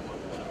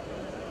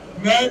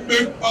 now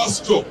make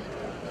pastor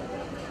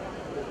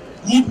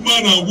good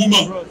man and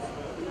woman,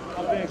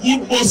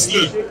 good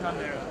Muslim,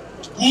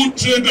 good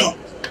trader,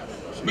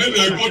 may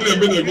they go there,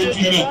 may they go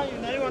cleaner.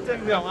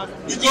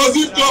 Because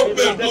if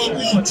government not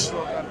good,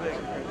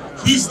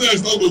 business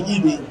not go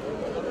good.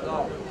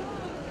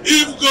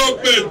 If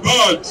government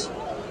bad,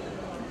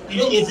 you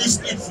don't go fit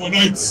sleep for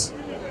nights.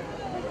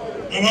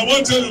 And I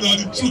want to tell you now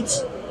the truth.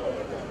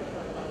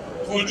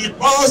 For the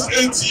past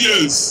 8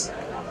 years,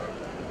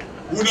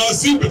 we have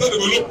seen better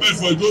development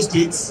for those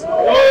states.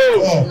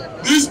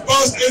 These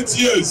past 8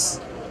 years,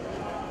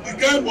 the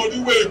kind of money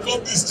where it come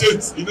this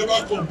state, it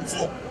never come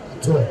before.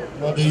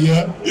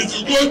 If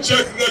you go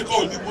check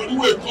record, the money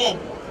where come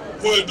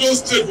for those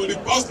states for the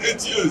past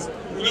 8 years,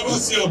 we never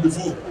see it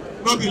before.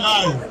 Not the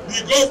lie.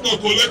 The governor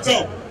collect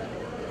up.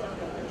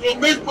 To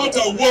make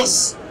matter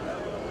worse,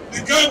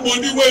 the kind of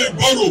money where he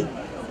borrow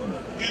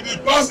in the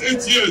past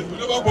 8 years, we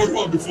never borrow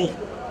one before.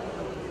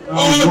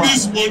 All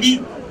this money,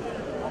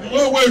 the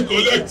one where he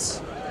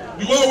collect,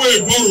 the one where he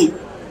borrow,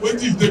 what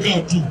did he take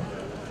out to?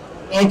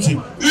 Okay.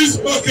 This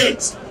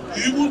market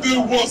even dey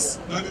worse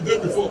than the day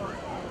before.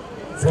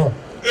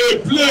 A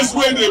place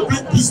where they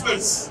bring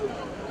business,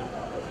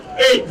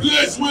 a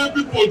place where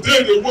people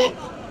there they work,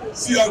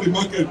 see how the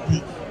market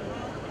be.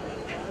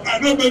 I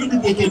know many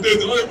people today,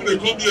 they don't even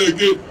come here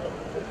again.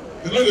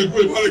 They know they go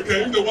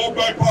Evbareke. If they want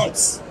buy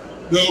parts,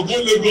 they'll go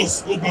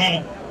Lagos, go buy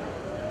them.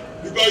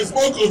 Because it's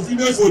more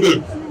convenient for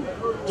them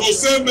to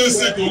send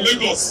message to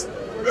Lagos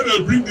when they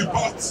bring the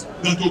parts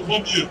than to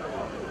come here.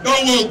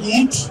 That one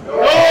good?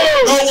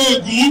 That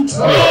one good?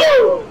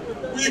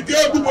 We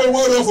get people who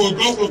want for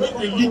government,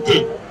 make we look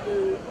them.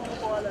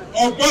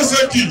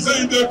 Obaseki say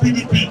he dey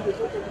PDP.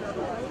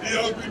 He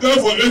has been there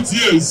for 8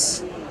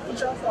 years.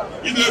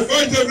 He dey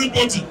fight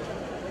everybody.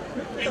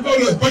 He don't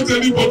respect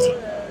anybody.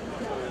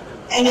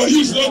 Our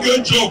youth don't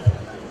get job.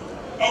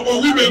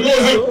 Our women no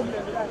help.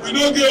 We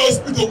don't get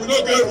hospital. We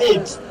don't get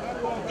road.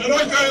 And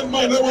that kind of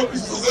man never be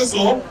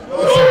successful.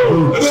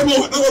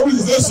 Never be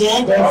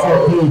successful.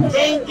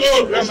 Thank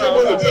God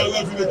Oshomole dey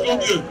alive. He dey come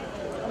here.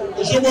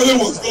 Oshomole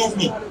was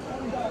governor.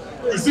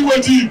 We see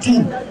what he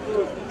do.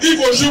 If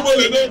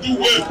Oshomole don't do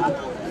well,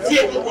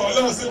 few people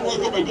allow say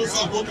welcome and those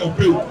go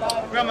campaign. I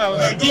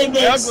don't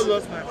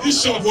know.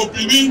 Each of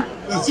opinion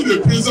they see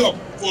the preserve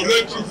for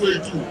red true for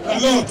it too.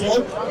 Allow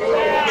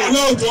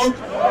talk.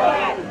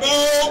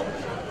 Now,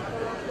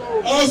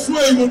 I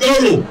swear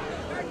Ugbowo,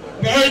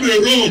 now they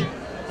run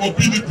for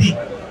PDP.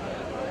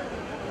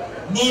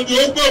 But the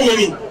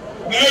Okpebholo,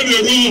 now they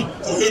run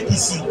for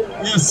APC.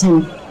 Yes, sir.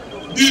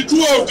 The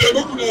two of them,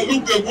 we could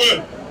look them well.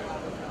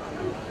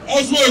 I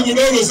swear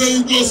Ugbowo say he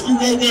go school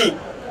well.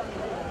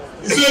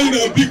 He said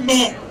he's a big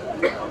man.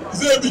 He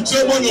said he be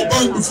chairman of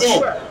bank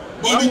before.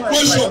 But the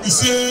question is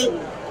say,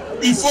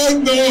 before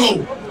now,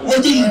 what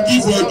do you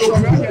do for Edo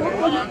people?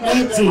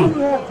 Nothing.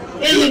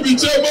 When you be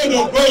chairman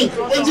of bank,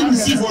 what do you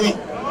see for them?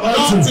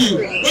 Nothing.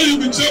 When you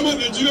be chairman of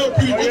Nigeria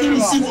people, what do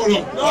you see for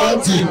them?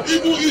 Nothing.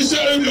 Even each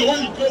area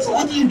where you come from,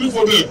 what do you do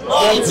for them?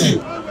 Nothing.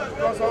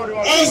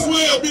 That's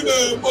why I mean,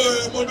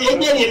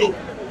 Ugbowo.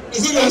 I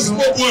said that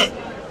small boy.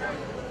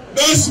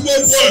 That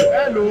small boy.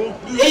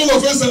 The whole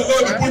of us are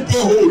allowed to put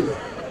borehole.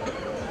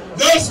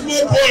 That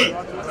small boy,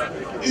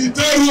 he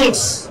tell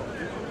roads,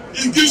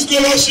 he gives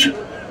scholarship.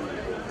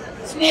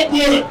 Small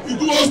boy, he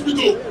do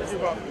hospital.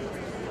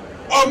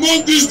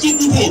 Among these two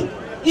people,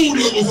 who would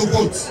go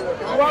support?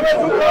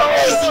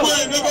 That's the way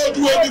he never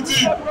do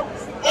anything.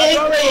 Oh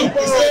no,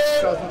 he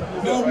said,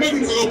 now maybe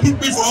they will put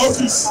me for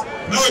office.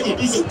 Now I go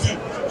do something.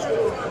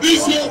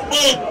 This young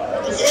man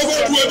will never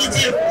do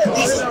anything. He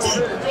do something.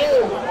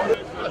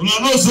 And I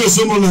know say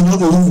someone like that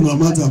will no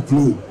matter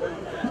play.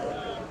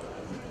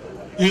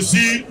 You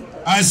see,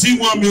 I see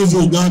one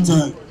music that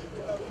time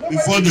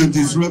before they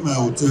disrupt my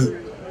hotel.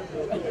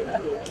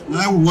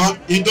 Now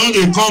it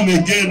don't come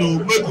again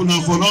or make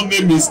una for not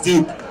make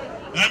mistake.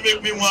 That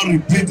make me want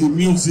repeat the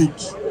music.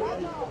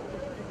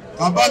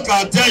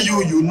 Kabaka tell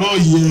you, you know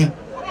here.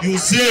 You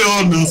say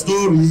all the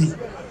story.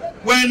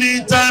 When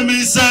the time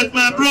is set,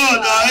 my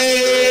brother,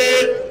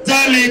 hey,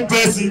 tell him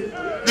person.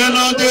 They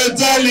know they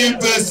tell him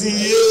person,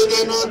 yeah,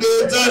 they know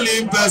they tell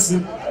him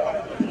person.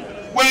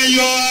 When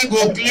your eye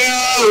go clear,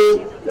 oh,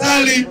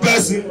 tell him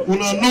person.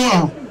 Una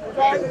know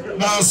him.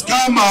 Now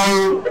scammer,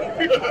 oh,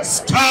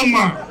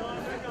 scammer.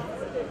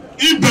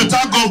 If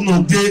better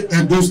governor dey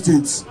Edo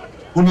State,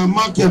 una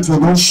market for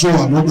don show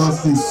another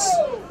face.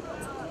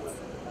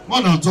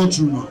 What I talk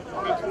you now?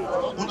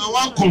 Una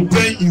wan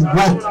compare him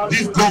work,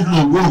 this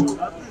governor work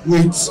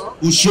with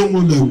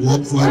Oshomole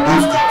work for Edo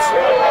State.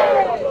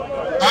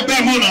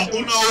 Abeg una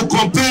will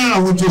compare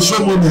am with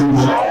Oshomole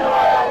work.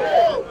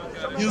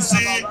 You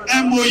see,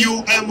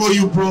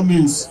 MOU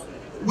promise.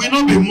 We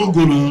no be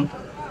mugu na.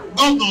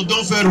 Governor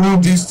don fair rule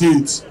this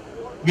state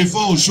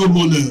before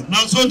Oshomole. Na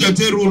so they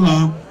take rule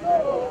am.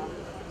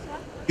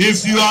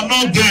 If you are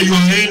not there, you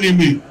are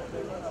enemy.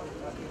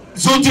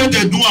 So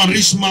they do a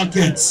rich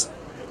market.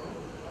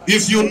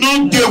 If you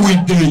not there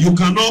with them, you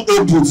cannot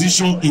hold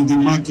position in the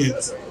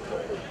market.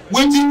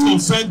 When you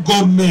concern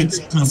government,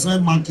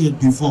 concern market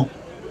before.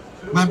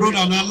 My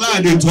brother, na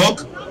lie they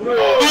talk.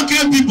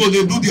 Market people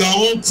they do their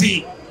own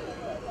thing.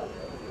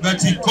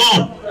 But he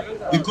come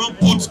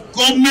put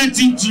government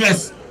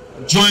interest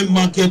join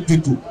market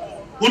people.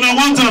 When I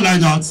want to like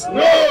that,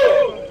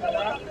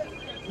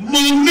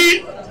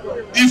 money.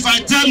 If I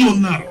tell you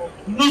now,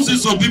 not say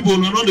some people,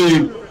 not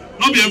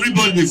be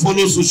everybody they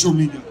follow social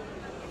media.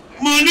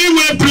 Money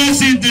where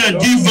president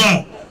give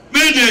her,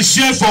 make them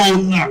share for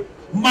una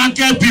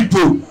market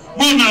people.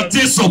 More na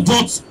take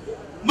support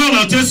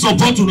una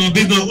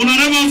business. Una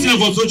never see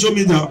for social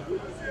media.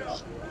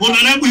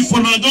 Una never if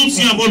una don't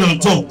see more than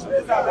talk.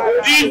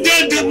 If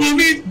they the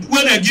money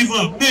where they give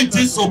her, make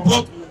take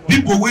support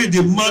people where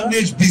they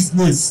manage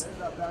business.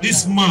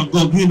 This man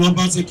Godwin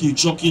Obaseki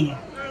choking her.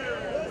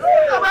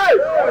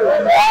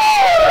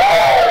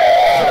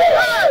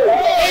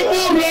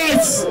 Even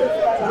rice.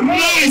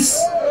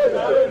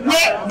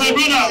 Well, my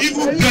brother,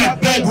 even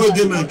bed where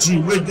they my tree,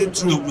 where they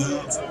tree of my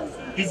house.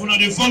 If una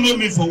they follow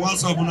me for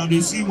WhatsApp, una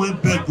they see when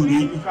bed go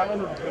dey.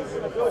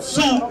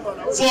 So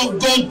for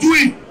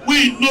Godwin,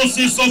 we no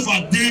say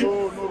suffer dey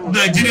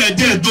Nigeria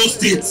dey those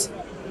states.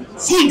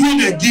 Food when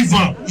they give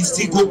am, he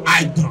still go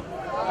hide down.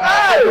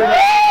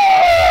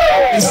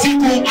 He still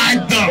go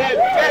hide down.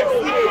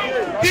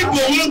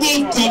 People will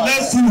go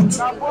collect food.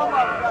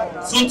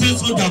 Sometimes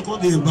soldier come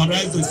dey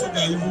embarrass the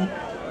soldier even.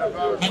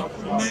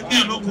 Maybe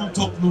I not gonna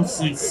talk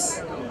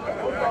nonsense.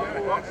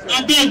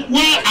 I beg,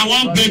 why I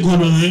want beg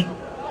una,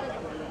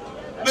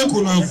 make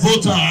una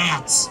vote her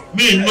heart.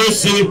 May no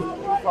say.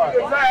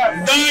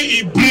 Then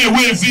he pray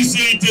when if he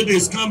say it, they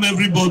scam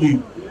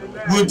everybody.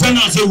 We tell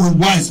her say we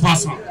wise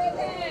pass her.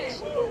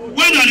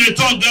 When they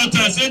talk that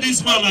time, say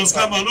this man and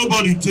scammer,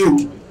 nobody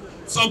take.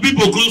 Some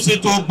people come say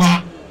talk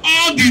back.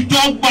 All the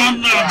talk back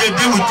now they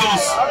dey with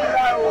us.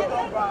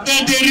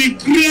 They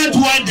regret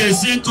why they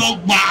say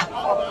talk back.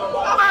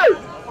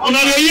 Una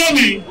dey hear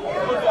me?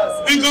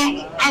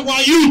 Because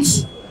our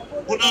youth,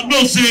 una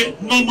know say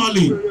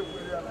normally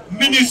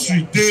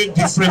ministry dey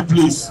different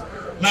place.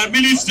 Like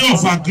Ministry of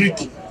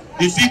Agric,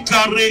 if he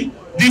carry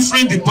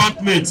different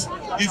departments,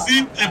 if he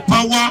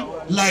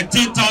empower like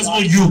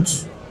 10,000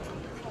 youth.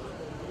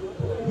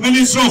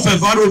 Ministry of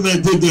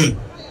Environment dey there.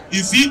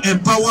 if he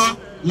empower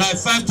like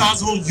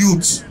 5,000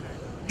 youths,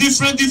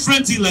 different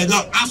things like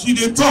that. As we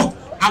dey talk,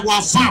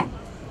 our farm,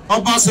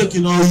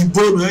 Obaseki na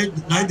Igbo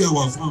na dey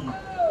our farm.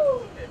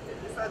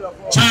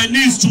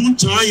 Chinese too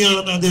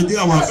China na dey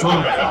our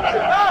farm.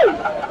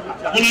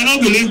 Una no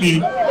believe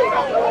me?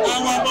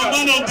 Our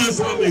mama no dey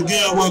farm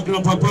again, our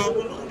grandpapa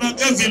na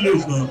get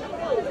village now.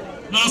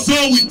 Now so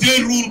we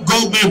dey rule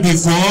government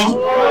before.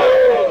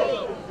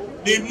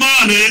 The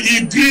man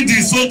he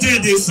greedy so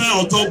they sign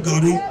on top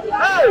Gary.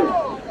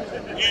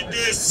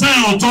 They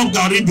sign on top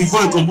Gary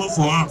before he come up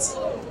for us.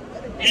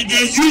 If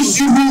they use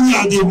you who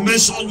are the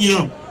mention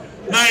here.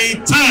 Now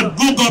in time,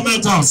 go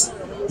government house.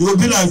 It will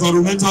be like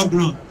environmental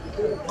ground.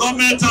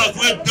 Government house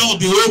where door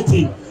they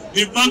open.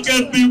 If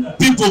market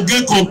people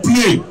get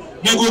complaint,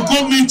 they go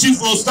go meet chief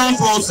for staff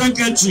or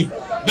secretary.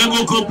 They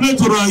go complain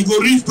to her, you go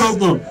reach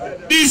governor.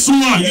 This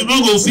one, you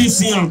know go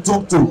see and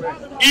talk to.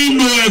 He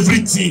know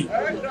everything.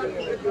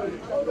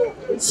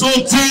 So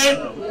take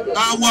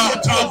our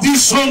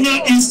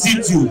traditional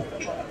institute.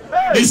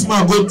 This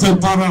man go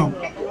temporal.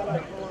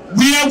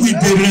 Where we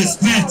dey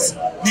respect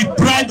the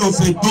pride of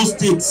Edo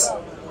State.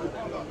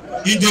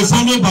 If they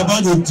follow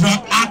Baba, they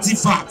drag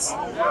artifacts.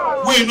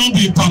 Wey no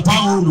be Papa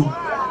Olo.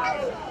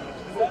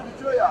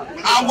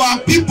 Our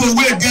people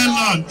wey get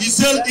land, he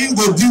said he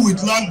go deal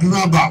with land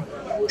grabber.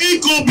 He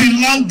go be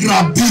land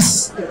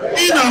grabbers.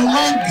 He na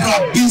land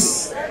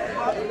grabbers.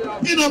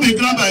 He no be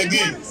grabber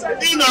again.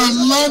 He na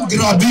land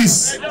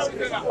grabbers.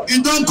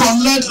 He don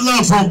collect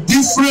land from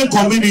different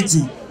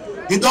community.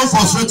 He don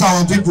frustrate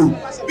our people.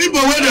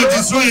 People wey dey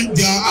destroy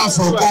their house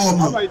for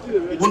government.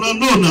 Una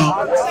know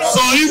now.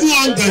 Some even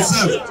hang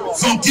themselves.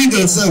 Some kill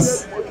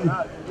themselves.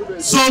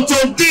 So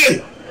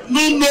today,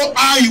 no know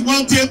how he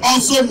wan take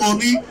also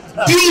money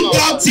build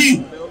that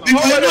thing.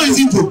 Because it's not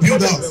easy to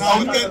build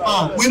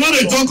that. We know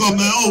they talk of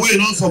my own way,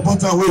 not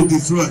support our way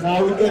destroy.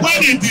 When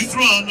they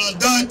destroy, at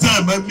that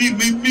time,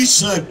 me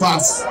shine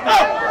pass.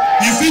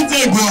 If it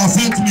go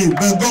affect me,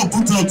 but God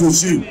put out to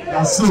shame.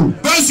 That's so.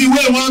 That's the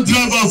way one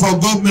driver for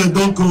government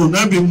don't come.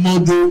 That be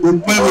model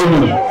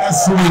Okpebholo.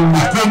 That's so.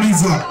 Now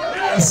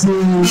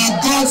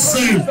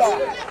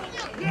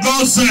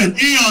God said,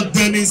 he and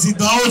Dennis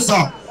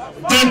Idahosa,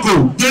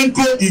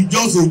 Denko is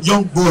just a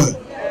young boy.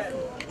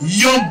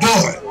 Young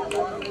boy.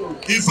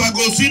 If I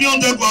go senior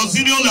Denko, I'll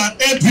senior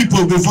like 8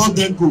 people before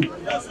Denko.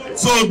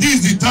 So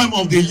this is the time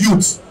of the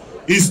youth.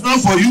 It's not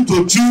for you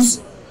to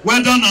choose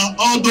whether now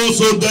all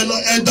those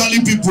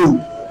elderly people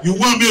you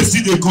want me to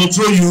see they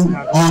control you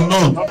or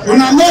not.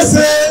 When I know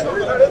say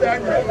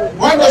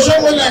when the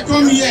show will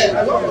come here,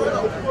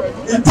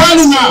 he tell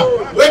you now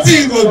what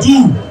he go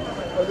do,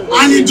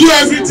 and he do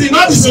everything.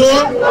 Not so.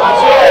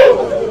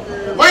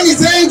 When he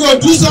say he go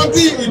do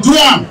something, he do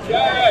am.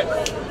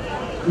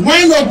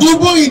 When the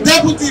double in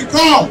deputy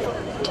come,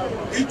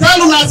 he tell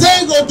you now say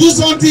he go do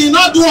something, he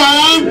not do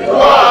am.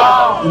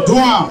 He do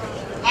am.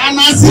 And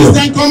as he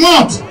then come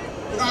out,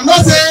 you know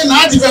say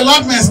now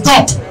development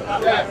stop.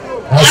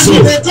 As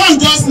they come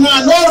just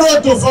now, no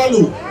road to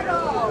follow.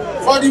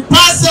 For the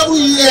past 7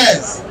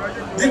 years,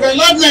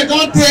 development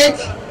don't take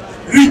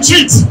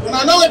retreat.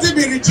 You know what it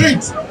be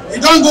retreat?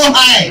 It don't go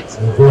hide.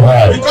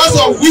 Because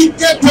of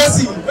wicked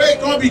person, where it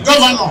can't be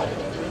governor.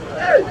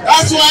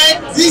 That's why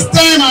this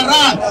time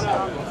around,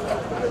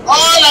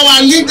 all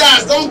our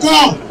leaders don't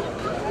come.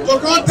 To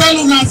come tell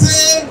you now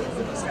say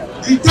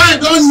the time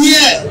don't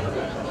near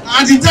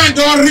and the time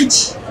don't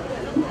reach.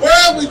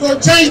 Where we go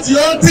change the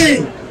whole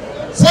thing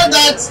so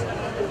that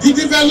the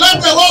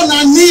development what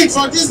we need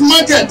for this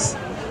market,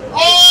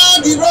 all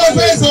the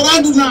roadways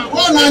around now,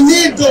 what we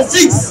need to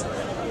fix,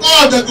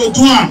 all they go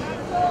do am.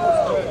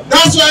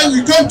 That's why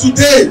we come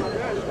today.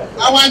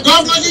 Our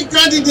governing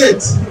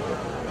candidate,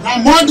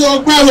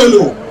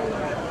 Okpebholo.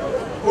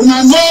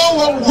 Una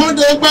know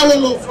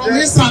Okpebholo from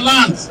Eastern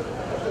land.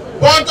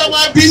 But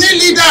our Benin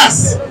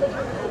leaders,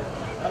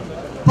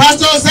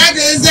 Pastor said,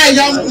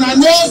 I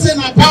know he's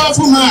a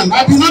powerful man.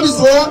 I be not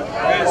so.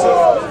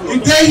 He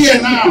dey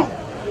here now.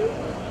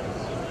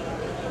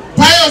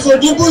 Pius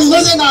Odubu, you know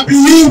say I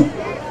believe,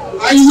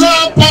 and you know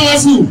how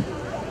powerful.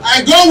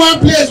 I go one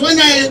place when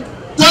I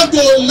talk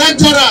to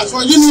lecturers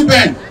for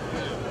Uniben.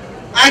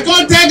 I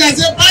go tell them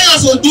say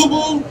Pius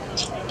Odubu,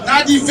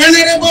 na the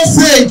venerable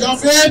sage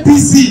of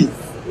APC.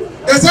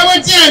 They say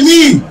what I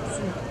mean.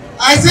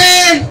 I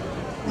say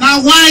na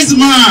wise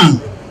man.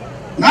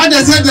 Now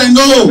they say they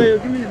know.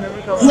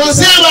 You will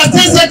see our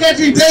state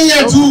secretary dey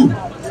here too.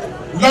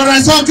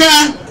 Lawrence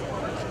Oka,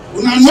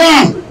 una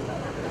know,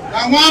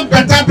 na one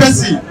better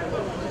person.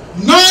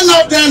 None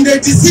of them they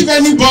deceive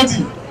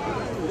anybody.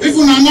 If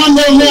una not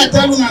know me, I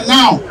tell una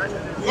now.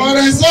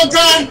 Lawrence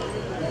Oka,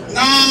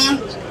 na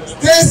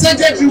state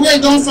secretary wey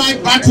don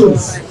fight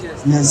battles.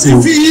 Yes,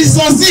 if he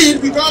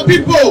succeed because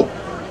people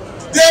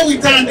dey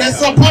with am, they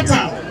support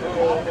am.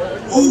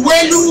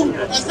 Uwelu,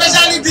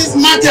 especially this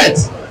market,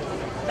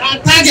 na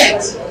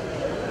target.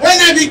 When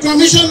I be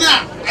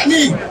commissioner, I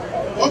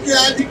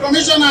be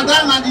commissioner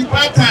down at the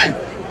part time.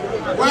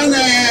 When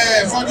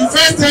for the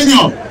first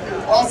tenure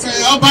of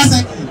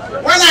Obaseki,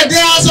 when I dey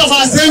House of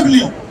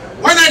Assembly,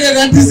 when I dey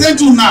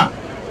represent una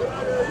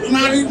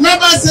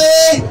remember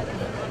say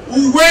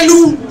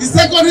Uwelu, the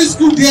secondary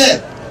school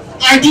there,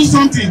 I do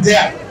something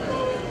there.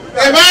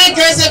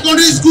 Evbareke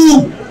secondary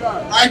school,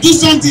 I do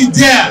something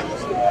there.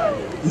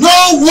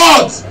 No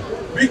word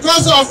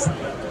because of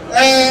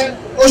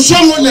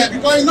Oshomole,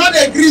 because you know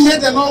the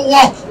agreement and not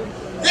work.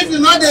 If you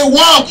know they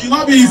work, you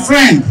not be a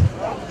friend.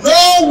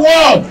 No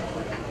word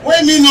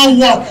when me not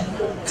work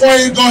for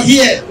Egor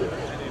here.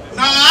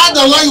 Now how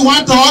the law you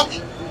want to talk?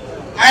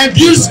 I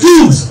build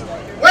schools.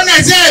 When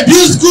I say I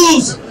build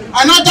schools,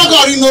 I not talk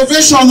about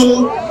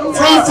renovation.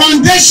 From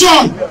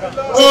foundation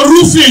to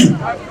roofing,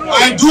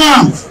 I do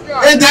am.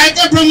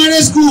 Egor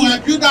primary school, I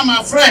build them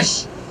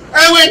afresh.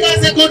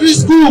 Egor secondary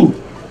school,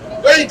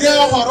 where they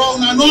are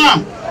una know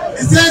am.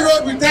 The same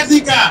road with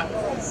technical,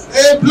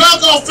 a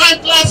block of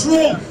 5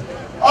 classrooms.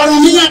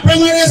 Oromia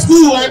primary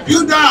school, I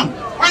build them.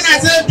 When I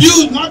say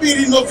build, not be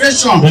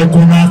renovation.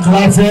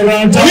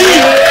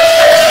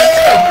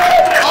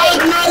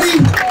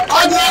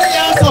 Ordinary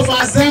house of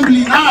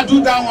assembly, now I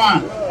do that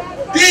one.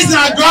 These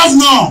are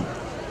governor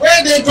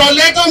where they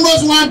collect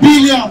almost 1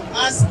 billion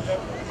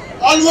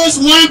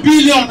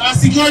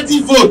as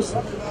security vote.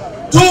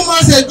 2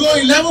 months ago,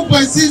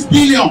 11.6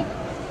 billion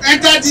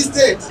entered the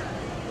state.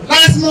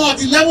 Last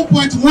month,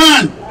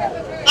 11.1.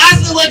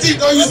 Ask me what he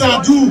don't use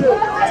and do.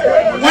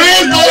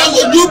 When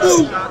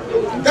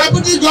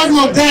deputy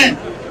governor then,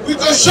 we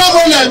go show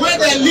where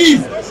they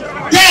live,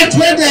 debt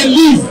where they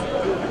live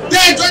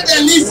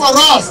for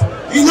us,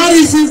 e no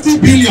reach 50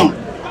 billion.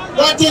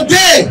 But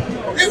today,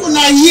 if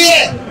una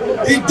hear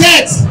the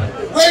debt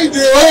wey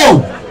they owe,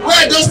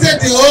 where those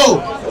state they owe,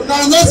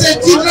 una know say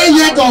children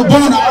yet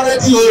unborn are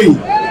already owing.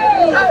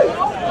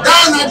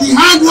 Down at the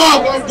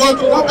handwork of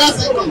Dr.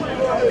 Obaseki,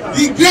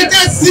 the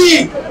greatest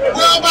sin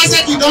wey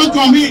Obaseki don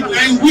commit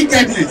na in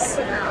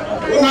wickedness.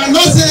 Una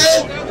know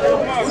say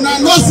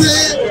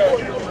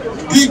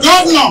the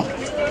governor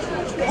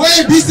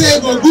wey be say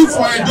go good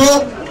for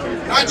Edo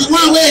na the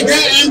one wey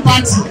get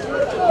empathy,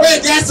 wey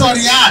get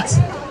sorry heart,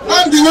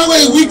 not the one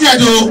wey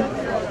wicked o.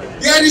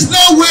 There is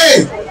no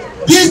way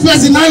these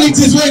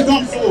personalities wey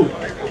come full.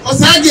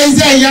 Osage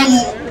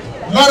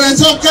Iyamu,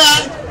 Lawrence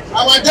Oka,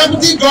 our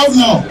deputy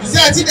governor, you see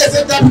I think they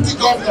say deputy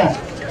governor,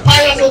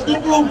 Pius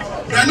Odubu,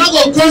 they no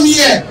go come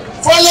here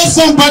follow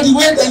somebody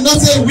wey dem know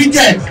say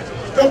wicked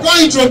to go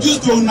introduce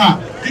to una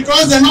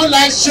because they no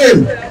like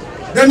shame.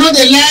 They no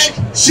dey like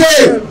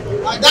shame,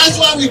 and that's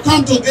why we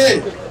come today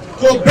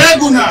to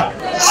beg una.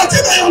 I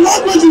think that your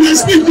language you dey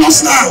speak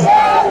just now.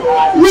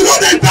 We no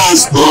dey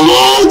dance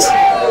good.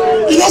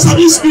 You no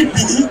sabi speak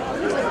Bini.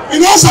 You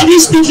no sabi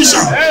speak Isha.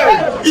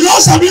 You no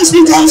sabi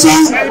speak Hausa.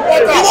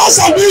 You no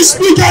sabi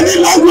speak any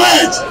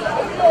language.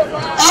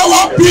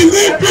 Our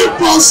Bini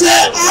people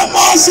say,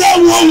 "Amase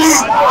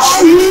woman,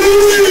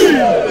 ayi."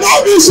 No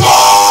be so.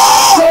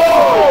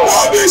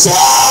 No be so.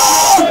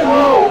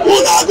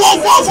 Una go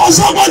fall for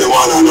somebody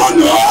one and no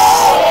know.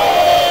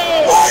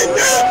 My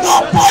name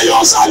na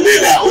Pius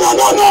Alile. Una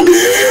no know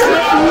me.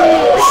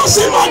 Go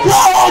see my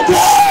crowd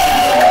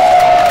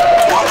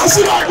there. Go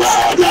see my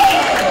crowd there.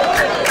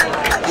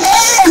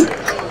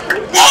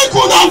 Make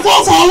una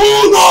vote for who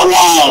no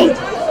wrong.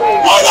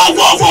 Una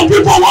vote for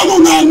people who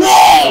una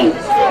know.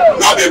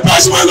 Not the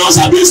person who knows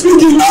how to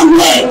speak in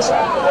language.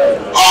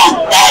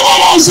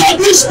 Okpebholo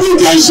sabi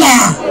speak Isha.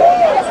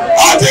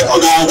 I think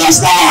you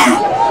understand.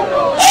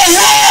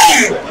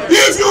 Hey,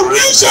 if you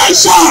reach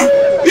Isha,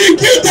 he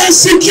give them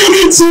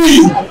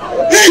security.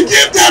 He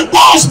give them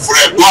bus,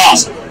 free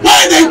bus,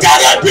 where they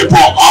carry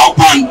people up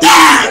and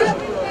down.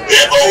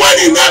 Even when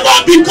he never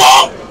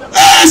become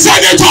a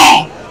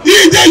senator,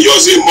 he dey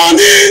use him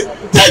money,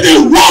 they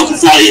work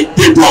for him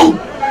people.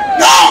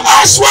 Now,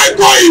 as we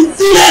go in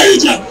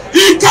village,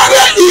 he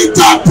carry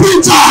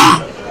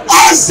interpreter.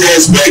 As they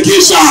speak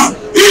Isha,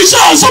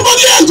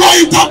 somebody else go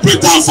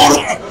interpreter for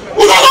her.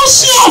 We don't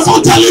see her for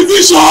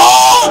television.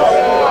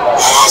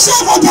 We don't see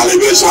her for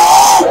television.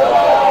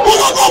 We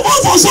don't go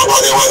vote for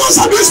somebody who knows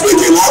how to speak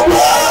in language.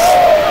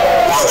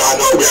 We don't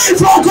know where he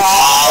from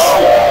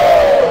come.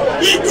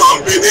 He come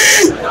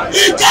Bini,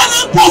 he carry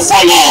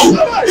Okpebholo.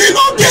 He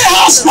don't get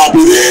house for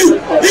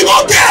Bini. He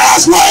don't get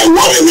house for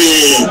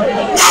Ugbowo.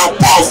 Now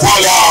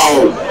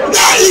Okpebholo,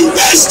 now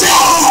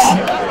investor.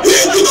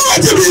 You know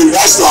what to be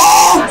investor?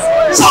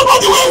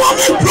 Somebody will want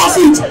to make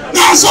profit.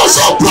 Now so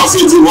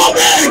profit you want to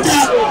make.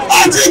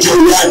 I think you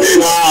hear me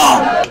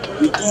now.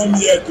 We come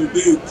here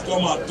today to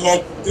come and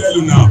talk, tell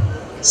you now,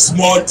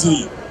 small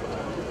thing.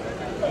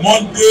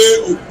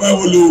 Monday,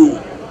 Okpebholo.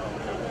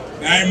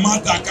 Now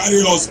matter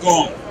carry us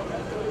come.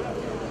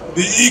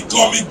 The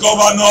incoming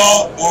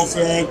governor of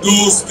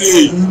Edo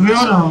State.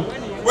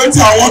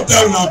 Wetin I wan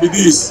tell una be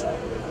this.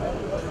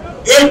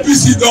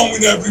 APC don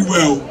win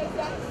everywhere.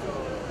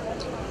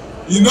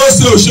 You know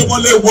say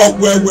Oshomole work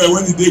well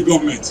when he dey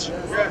government.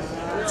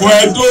 For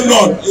Edo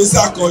North,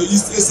 Esako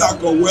East,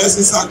 Esako West,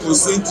 Esako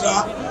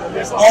Central,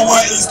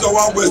 Owa East,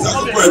 Owa West,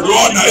 Esako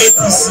Edo na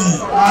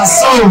APC.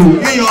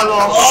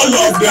 All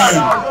of them.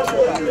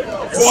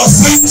 For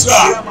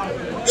Central,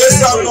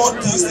 Esa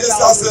North East,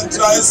 Esa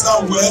Central,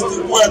 Esa West,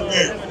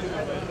 Ugbowo,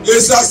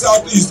 Esa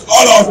Southeast,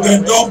 all of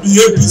them don't be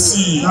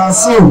APC. Na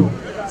so.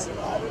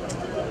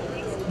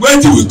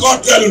 Wetin we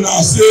come tell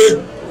una say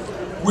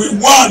we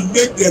wan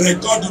make the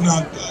record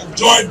una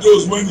join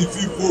those when e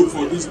fit vote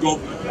for this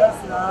government.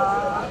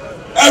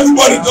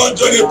 Everybody don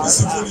join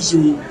APC finish o.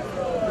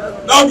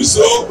 No be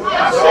so?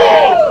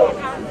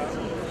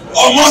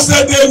 Omose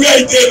dey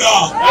where e dey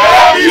now.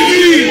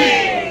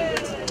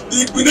 The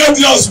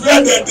Igbinedians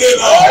where dem dey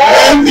now.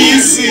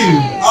 APC.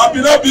 Abi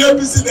no be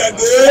APC dem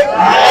dey.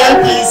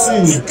 APC.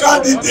 The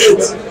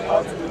candidate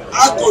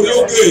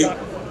Akorioge,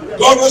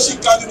 governorship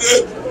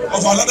candidate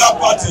of another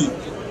party.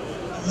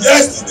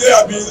 Yesterday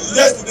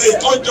he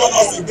come join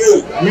us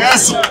again.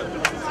 Yes.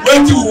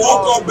 Wetin we wan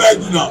come beg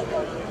una?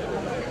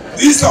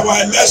 This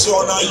our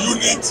election na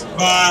unit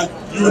by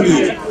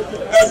unit.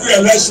 Every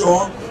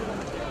election,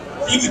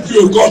 PDP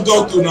go come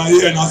talk to una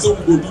here, na so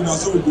we go do, na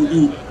so we go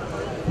do.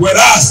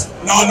 Whereas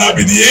na una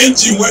be the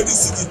engine wey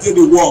this city take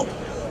dey work,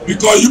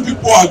 because you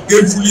people are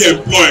gainfully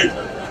employed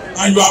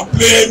and you are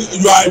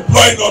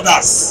employing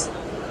others.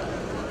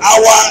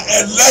 Our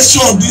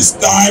election this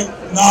time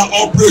na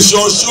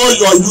operation show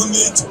your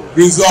unit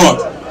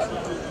result.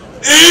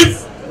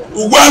 If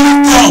Uwelu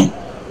come,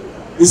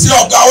 you see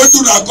oga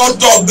wetin una come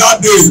talk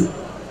that day,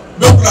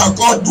 make una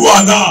come do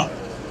am now.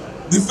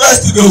 The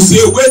first thing they say,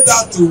 wait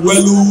that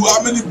Uwelu,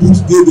 how many booths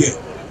dey there?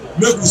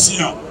 Make we see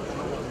am.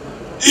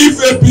 If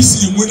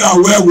APC win am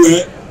well,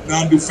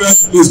 na the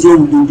first place wey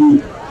we go do.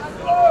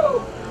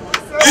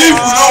 If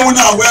we no win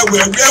am well,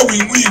 where we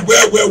win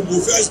well, we go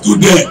first do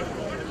there.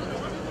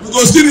 We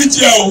go still reach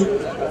here o.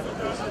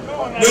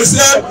 They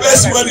say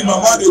person when the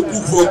mama dey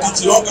cook for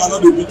kitchen, hunger no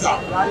dey beat am.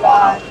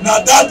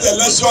 Na that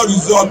election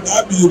result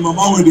na be the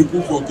mama wey dey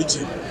cook for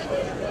kitchen.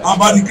 And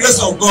by the grace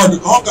of God,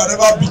 hunger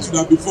never beat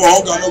una before,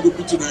 hunger no go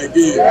beat una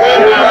again.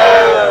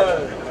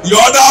 The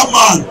other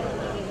man,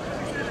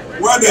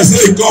 when they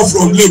say he come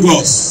from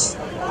Lagos,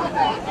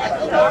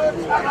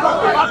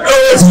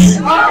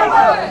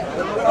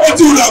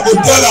 wetin una go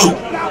tell am?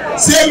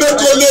 Say make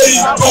only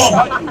he come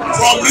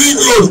from Ring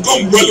Road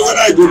come Uwelu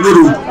whether he go no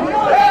road.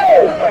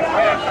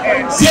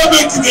 Say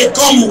make they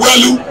come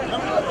Uwelu.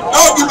 No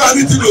give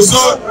anything to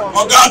say,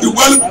 oga the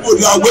Uwelu people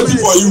they are waiting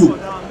for you.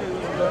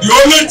 The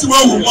only thing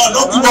we want,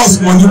 not give us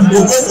money, we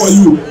go for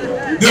you.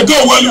 They go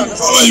Uwelu,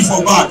 follow you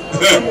for back.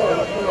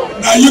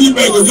 Now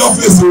Unibank go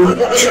just face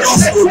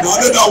Lagos road,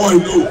 na that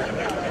one you know.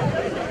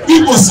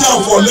 People see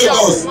am for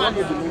Lagos.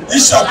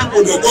 Isha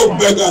people they go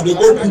beggar, they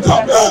go put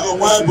am on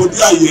one body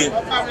here.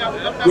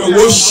 We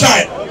go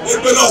shine. They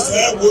tell us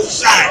go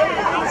shine.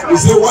 They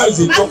say what is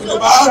he talking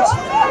about?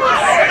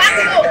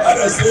 And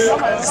they say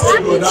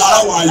brother,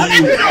 how are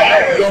you?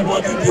 Your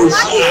body dey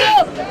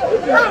shine.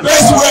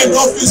 Best way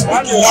not fit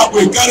speak in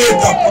language, carry a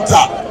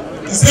computer.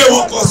 He say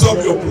what can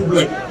solve your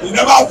problem. He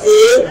never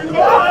fail.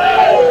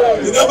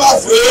 He never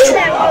fail.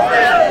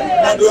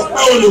 And the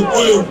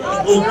Okpebholo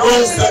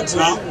go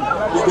central,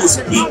 he go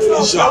speak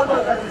Isha.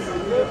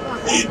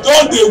 He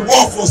don dey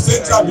work for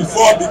central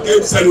before he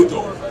became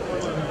senator.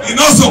 He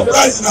no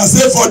surprise una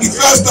say for the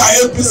first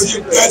time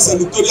APC get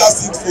senatorial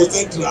seat for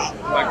central.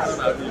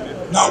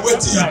 Na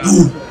wetin he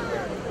do?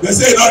 They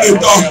say he no dey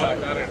talk,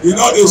 he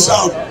no dey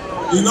shout,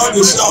 he no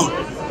dey shout.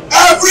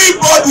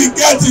 Everybody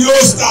get your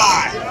own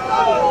style.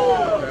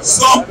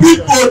 Some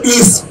people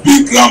dey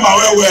speak grammar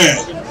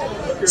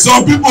well.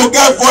 Some people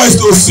get voice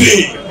to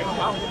sing.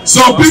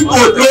 Some people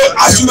dey,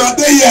 as una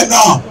dey here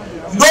now,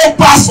 no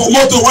pass for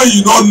motor wey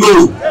you no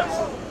know.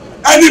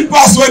 Any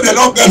pass wey dem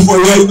no get for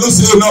here, you know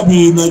say no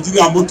be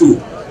Nigeria motor.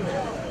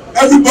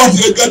 Everybody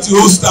dey get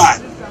your own style.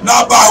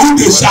 Na by who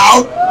dey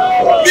shout?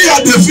 Me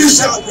I dey fit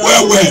shout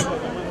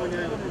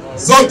well.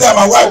 Sometimes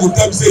my wife go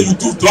tell me say you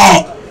too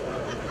talk.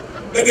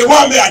 Then they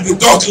want me I dey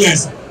talk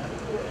less.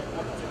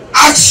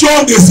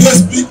 Action dey say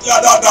speak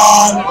louder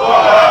than.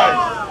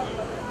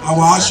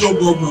 Our action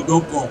governor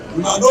don come.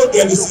 Una no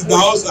dey sit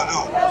down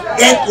outside.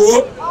 Then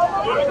go.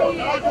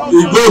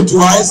 He go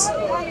twice.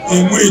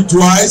 He win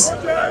twice.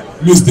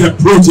 Mr.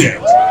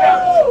 Project.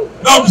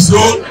 No be so.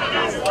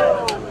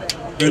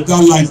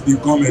 Better life dey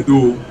come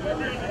Edo.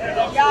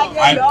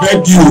 I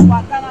beg you.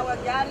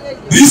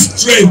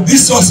 This train,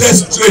 this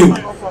success train,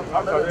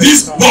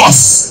 this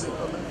bus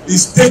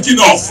is taking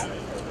off.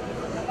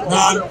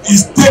 Now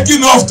it's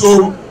taking off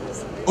to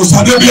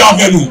Osadebi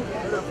Avenue.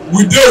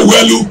 We dey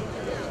Uwelu.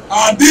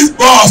 And this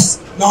bus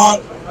now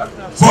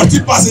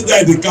 40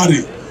 passengers dey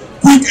carry.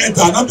 Quick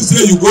enter. Not be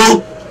say you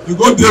go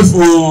there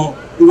for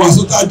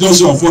Iwasota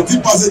Junction,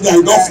 40 passengers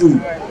you don full.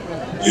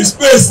 The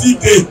space still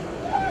dey.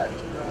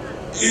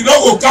 You no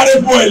go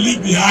carry boy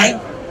leave behind.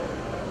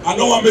 I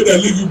no wan make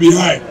dem leave you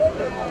behind.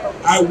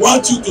 I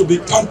want you to be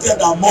counted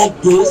among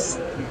those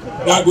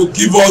that go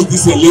give us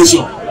this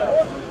election.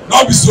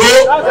 Not be so.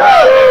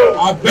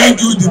 I beg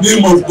you in the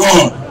name of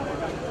God.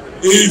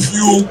 If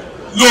you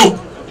look,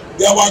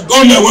 our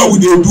government wey we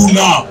dey do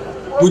now,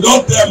 we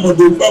don tell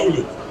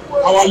Okpebholo,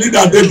 our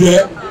leader dey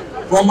there,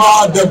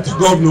 former deputy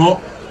governor,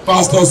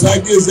 Pastor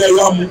Saike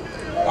Zeyamu,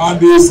 and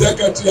the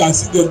secretary, I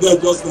see them there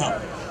just now.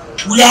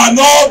 We are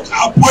not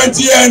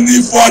appointing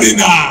any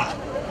foreigner.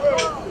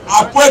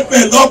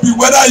 appointment no be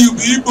whether you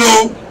be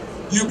Igbo,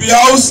 you be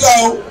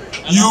Hausa,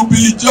 you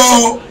be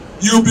Ijaw,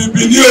 you be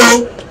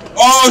Benin.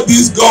 All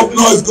these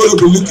governors is going to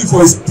be looking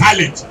for his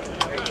talent.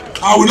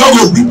 And we not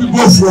go bring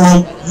people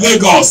from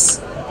Lagos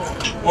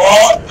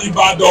or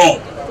Ibadan.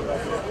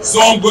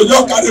 Some go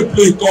just carry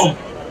plane come.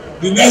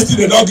 The next thing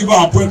they don't give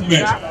an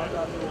appointment.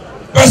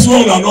 First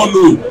one una no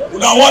know.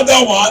 Una want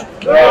that one?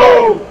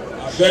 No.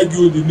 I beg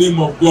you in the name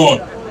of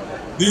God.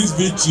 This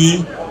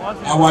victory,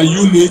 our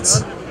unit,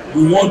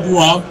 we want to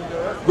am.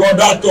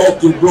 Brother talk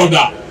to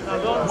brother.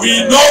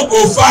 We no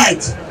go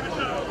fight.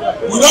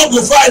 We no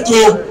go fight o.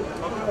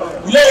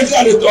 We no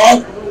dey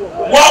talk.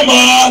 One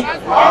man.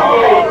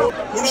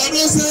 Una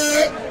know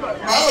say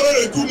my own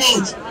dey too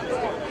much.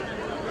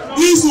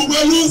 This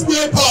Uwelu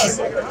spare pass.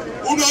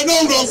 Una know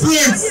una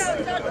friends.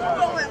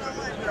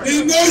 The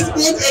next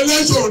month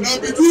election na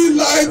between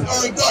light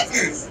and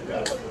darkness.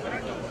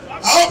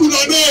 How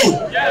una know?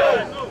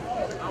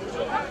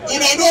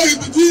 Una know it's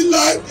between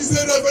light, it's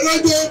a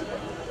referendum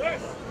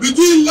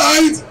between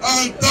light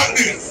and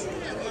darkness.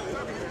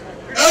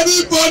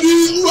 Anybody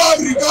who have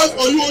regard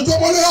for you,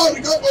 Oshomole have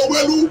regard for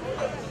Uwelu,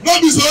 no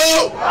be so.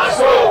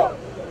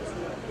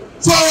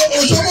 So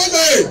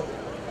Oshomole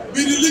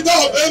be the leader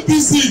of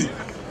APC.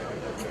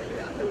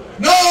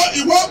 Now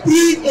he wan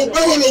bring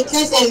Okpebholo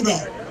come for una.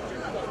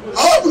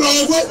 How una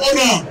go vote for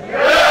una?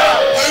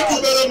 Thank you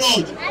very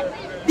much.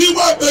 Me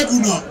wan beg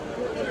una.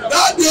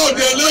 That day of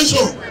the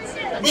election,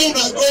 make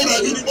una go una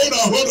unit, make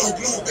una hold our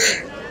ground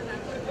there.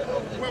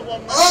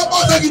 How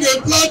about taking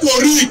the plan to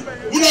rig?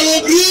 Una go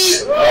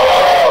gree?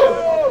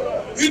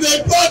 If they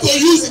plan to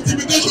use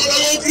intimidation, una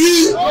go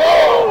gree?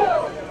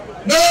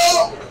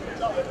 Now,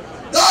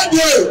 that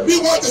day, me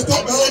want to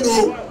stop my own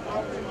o.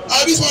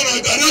 And this one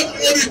I direct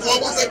money to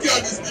Obaseki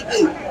and his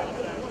people.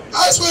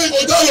 I swear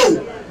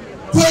Igbowo,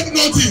 take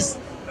notice.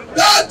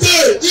 That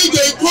day, if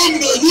they come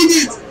in a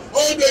unit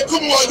or they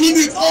come our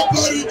unit, come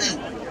plan rigging,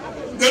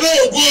 they no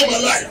go go my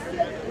life.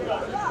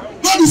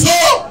 No be so?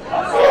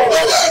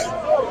 Okay.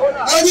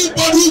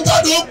 Anybody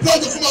that don't plan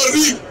to come and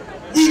rig,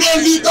 we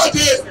don't live that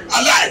day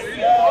alive.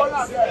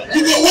 We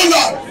go hold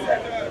am.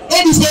 No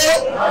be so?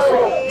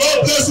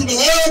 God bless you.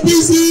 The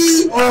APC.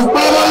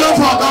 Okpebholo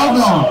for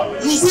governor.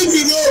 You see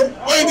the road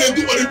wey they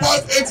do for the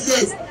past 8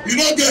 years, you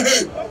no get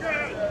head.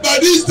 By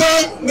this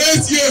time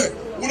next year,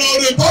 una go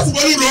dey pass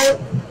Uwelu road,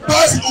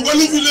 pass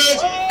Uwelu village,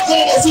 come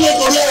over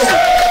Siloko road.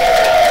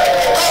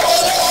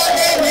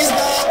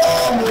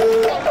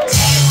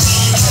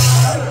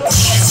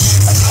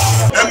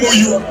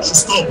 MOU should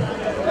stop.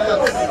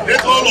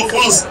 Let all of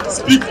us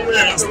speak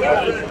well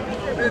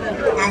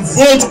and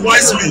vote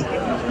wisely.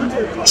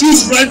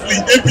 Choose rightly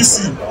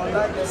APC.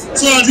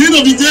 So at the end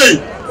of the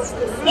day,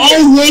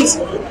 all roads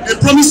they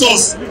promise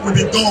us will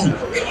be done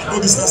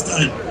at this last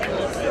time.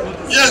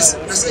 Yes,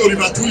 they say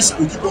Oliver Twist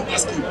will keep on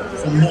asking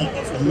for more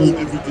and for more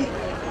every day.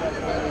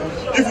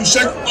 If you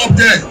check up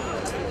there,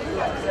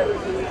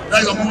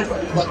 that is about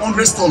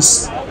 100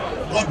 stores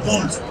got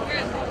burned.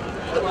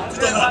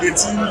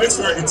 2018, let's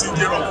try 18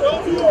 thereof.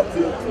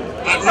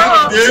 At the end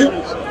of the day,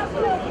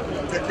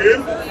 they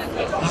came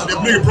and they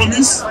made a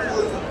promise.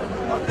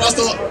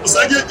 Pastor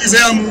Osage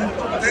Izeamu,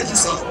 thank you,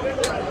 sir.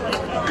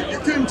 He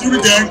came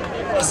during them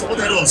and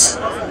supported us.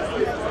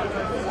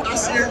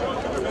 Last year,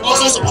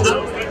 also supported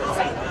us.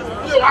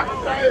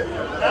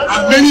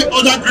 And many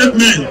other great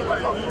men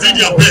did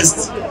their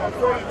best.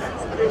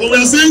 But we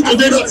are saying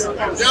today that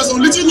there are some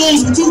little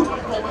loans we took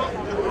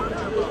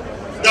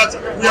that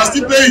we are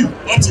still paying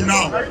up to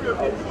now.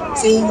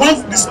 So we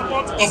want the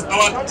support of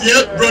our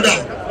dear brother,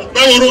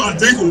 Okpebholo and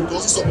Egor, to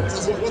also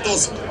support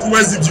us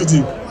towards the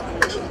duty.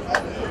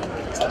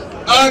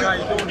 And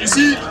you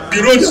see,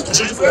 the road they are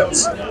pushing for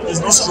us is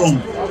not strong.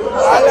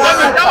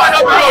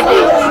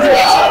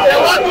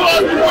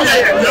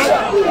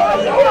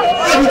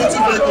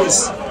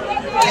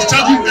 He's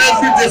charging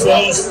every day for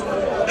us.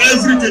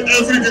 Every day.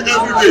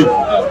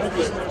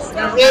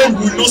 The road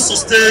will not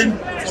sustain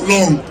for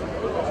long.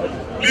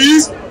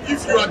 Please,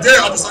 if you are there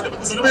at the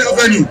Sadebe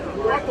Avenue,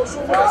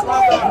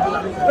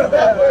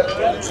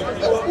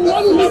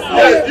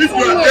 if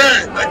you are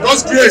there, by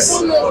God's grace,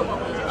 and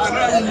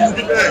now you will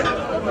be there.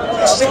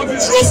 Construct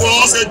this road for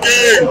us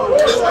again.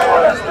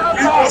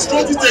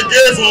 Reconstruct it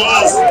again for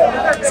us,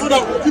 so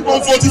that we keep on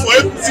voting for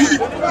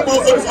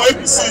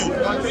APC.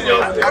 And we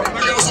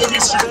can also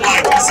miss you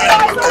like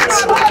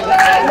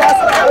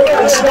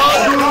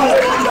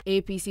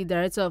APC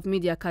Director of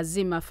Media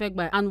Kazim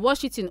Afegbai and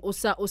Washington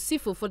Osa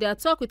Osifo for their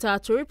talk with our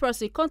Tory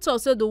person Contour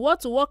said the War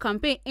to War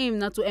campaign aimed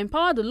now to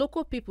empower the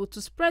local people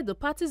to spread the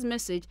party's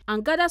message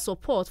and gather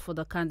support for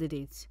the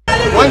candidates.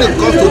 When it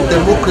comes to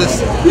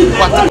democracy,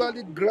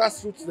 particularly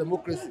grassroots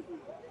democracy,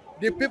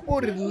 the people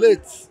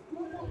relate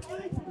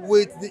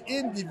with the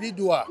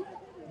individual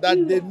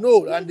that they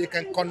know and they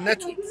can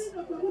connect with.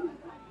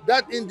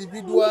 That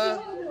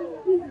individual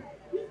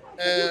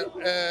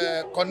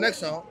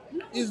connection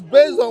is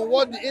based on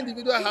what the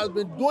individual has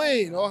been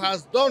doing or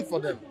has done for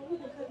them.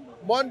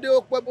 Monday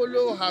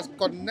Okpebholo has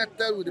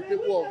connected with the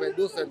people of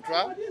Edo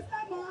Central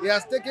He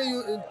has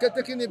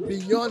taken it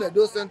beyond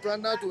Edo Central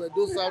now to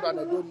Edo South and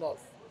Edo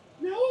North.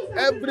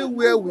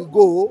 Everywhere we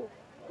go,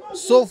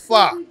 so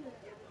far,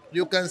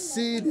 you can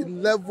see the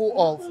level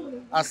of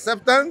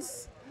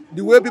acceptance,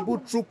 the way people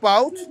troop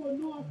out,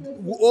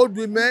 old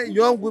women,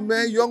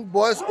 young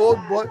boys, old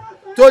boys,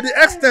 to the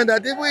extent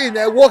that even in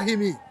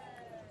Ewohimi,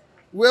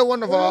 where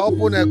one of our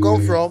opponents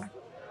come from,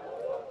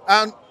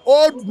 an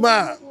old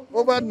man,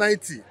 over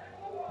 90,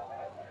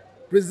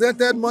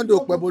 presented Monday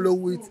Okpebholo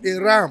with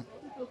a ram.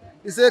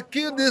 He said,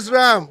 kill this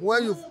ram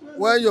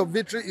when your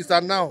victory is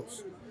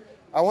announced.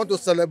 I want to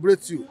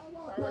celebrate you.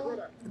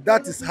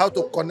 That is how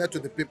to connect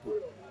with the people.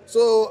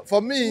 So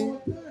for me,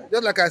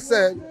 just like I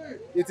said,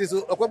 it is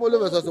Okpebholo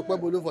versus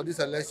Okpebholo for this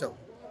election.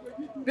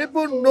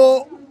 People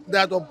know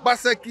that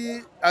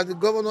Obaseki as the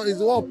governor is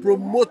the one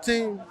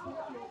promoting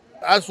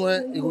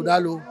Aswen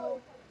Ighodalo.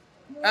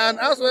 And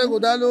Aswen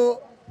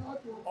Ighodalo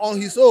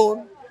on his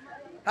own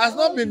has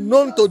not been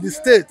known to the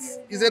state.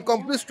 He's a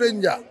complete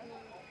stranger.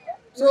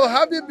 So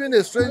having been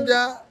a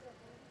stranger,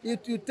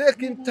 it will take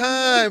him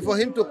time for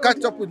him to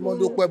catch up with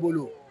Monday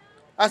Okpebholo.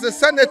 As a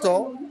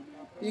senator,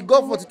 he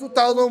got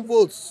 42,000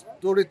 votes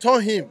to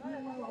return him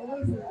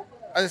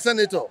as a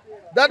senator.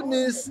 That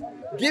means,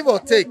 give or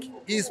take,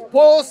 his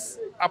polls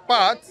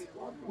apart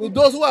with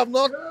those who have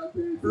not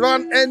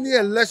run any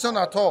election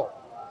at all.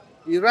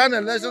 He ran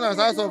election as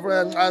House of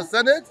as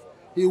Senate.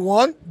 He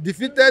won,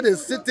 defeated a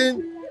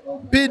sitting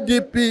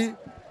PDP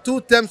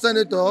two-term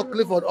senator,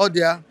 Clifford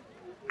Odia.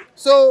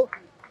 So,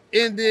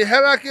 in the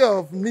hierarchy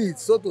of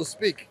needs, so to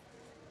speak,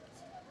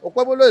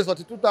 Okpebholo is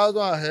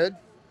 42,000 ahead,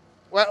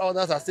 while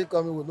others are still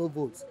coming with no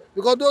votes.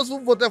 Because those who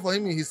voted for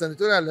him in his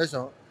senatorial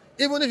election,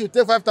 even if you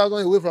take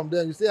 5,000 away from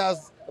them, you still have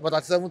about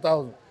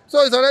 37,000.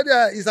 So it's already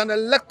it's an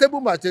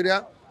electable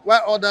material,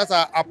 while others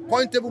are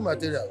appointable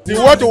material. The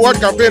word-to-word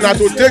campaign are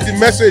to take the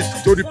message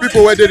to the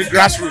people where they the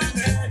grassroots,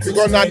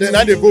 because now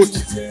they vote.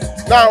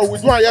 Now we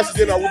do it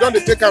yesterday. Now we don't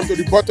take them to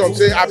the bottom.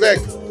 Say,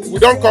 abeg, we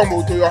don't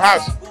come to your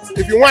house.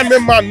 If you want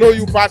make man know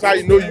you pass how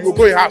you know you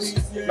go your house.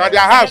 Now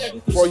their house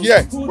for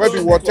here where be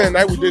water and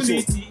I will do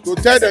so. To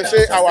tell them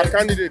say our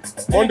candidate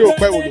Monday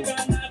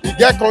Okpebholo, he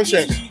get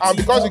conscience, and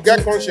because he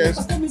get conscience,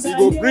 he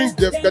will bring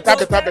the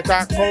better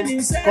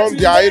come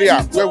their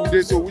area where we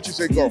dey so, which is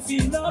Egor.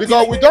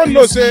 Because we don't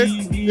know say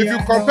if you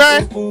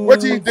compare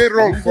what he did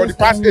wrong for the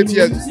past 8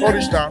 years, before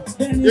reach now,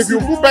 if you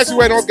put person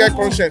where not get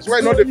conscience,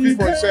 where not the feel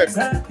for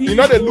himself, he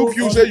not the look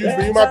you say you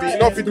be human being, he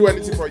not fit do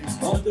anything for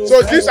you.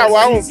 So this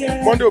our own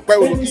Monday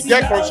Okpebholo, he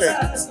get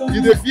conscience,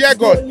 he dey fear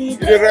God, he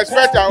dey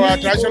respect our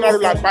traditional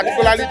rulers,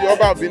 particularly the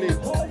Oba of Benin.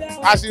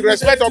 As he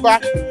respect Oba,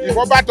 if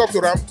Oba talk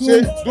to him,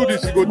 say do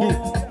this, he go do.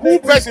 Who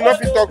person not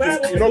fit talk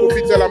to, you know go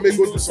fit tell him make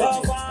go do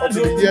something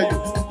until he hear you.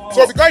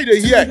 So because he dey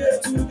hear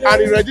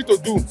and he ready to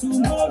do,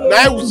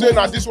 now we say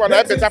now this one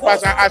I better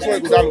pass as well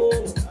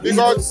Ighodalo.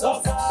 Because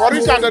for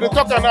instance, they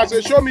talk and I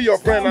say show me your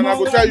friend and I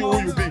go tell you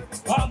who you be.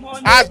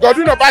 As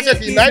Godwin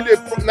Obaseki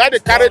now they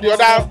carry the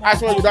other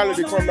as well Ighodalo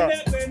they come now.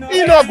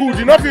 He not good,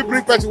 he not fit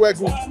bring person where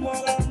good.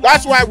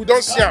 That's why we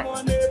don't see him.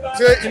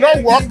 Say he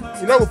not work,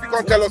 he not go fit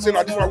come tell us say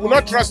now this one we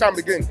not trust him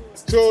again.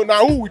 So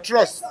now who we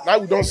trust, now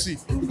we don't see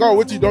because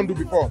what he don't do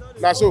before.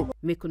 Now so.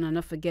 Make una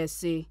not forget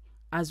say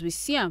as we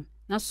see him,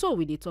 now so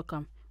we dey talk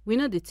him. We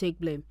know they take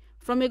blame.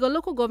 From Egor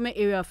local government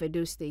area of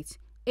Edo State,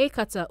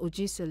 Ekata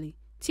Ojiseli,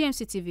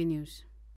 TMC TV News.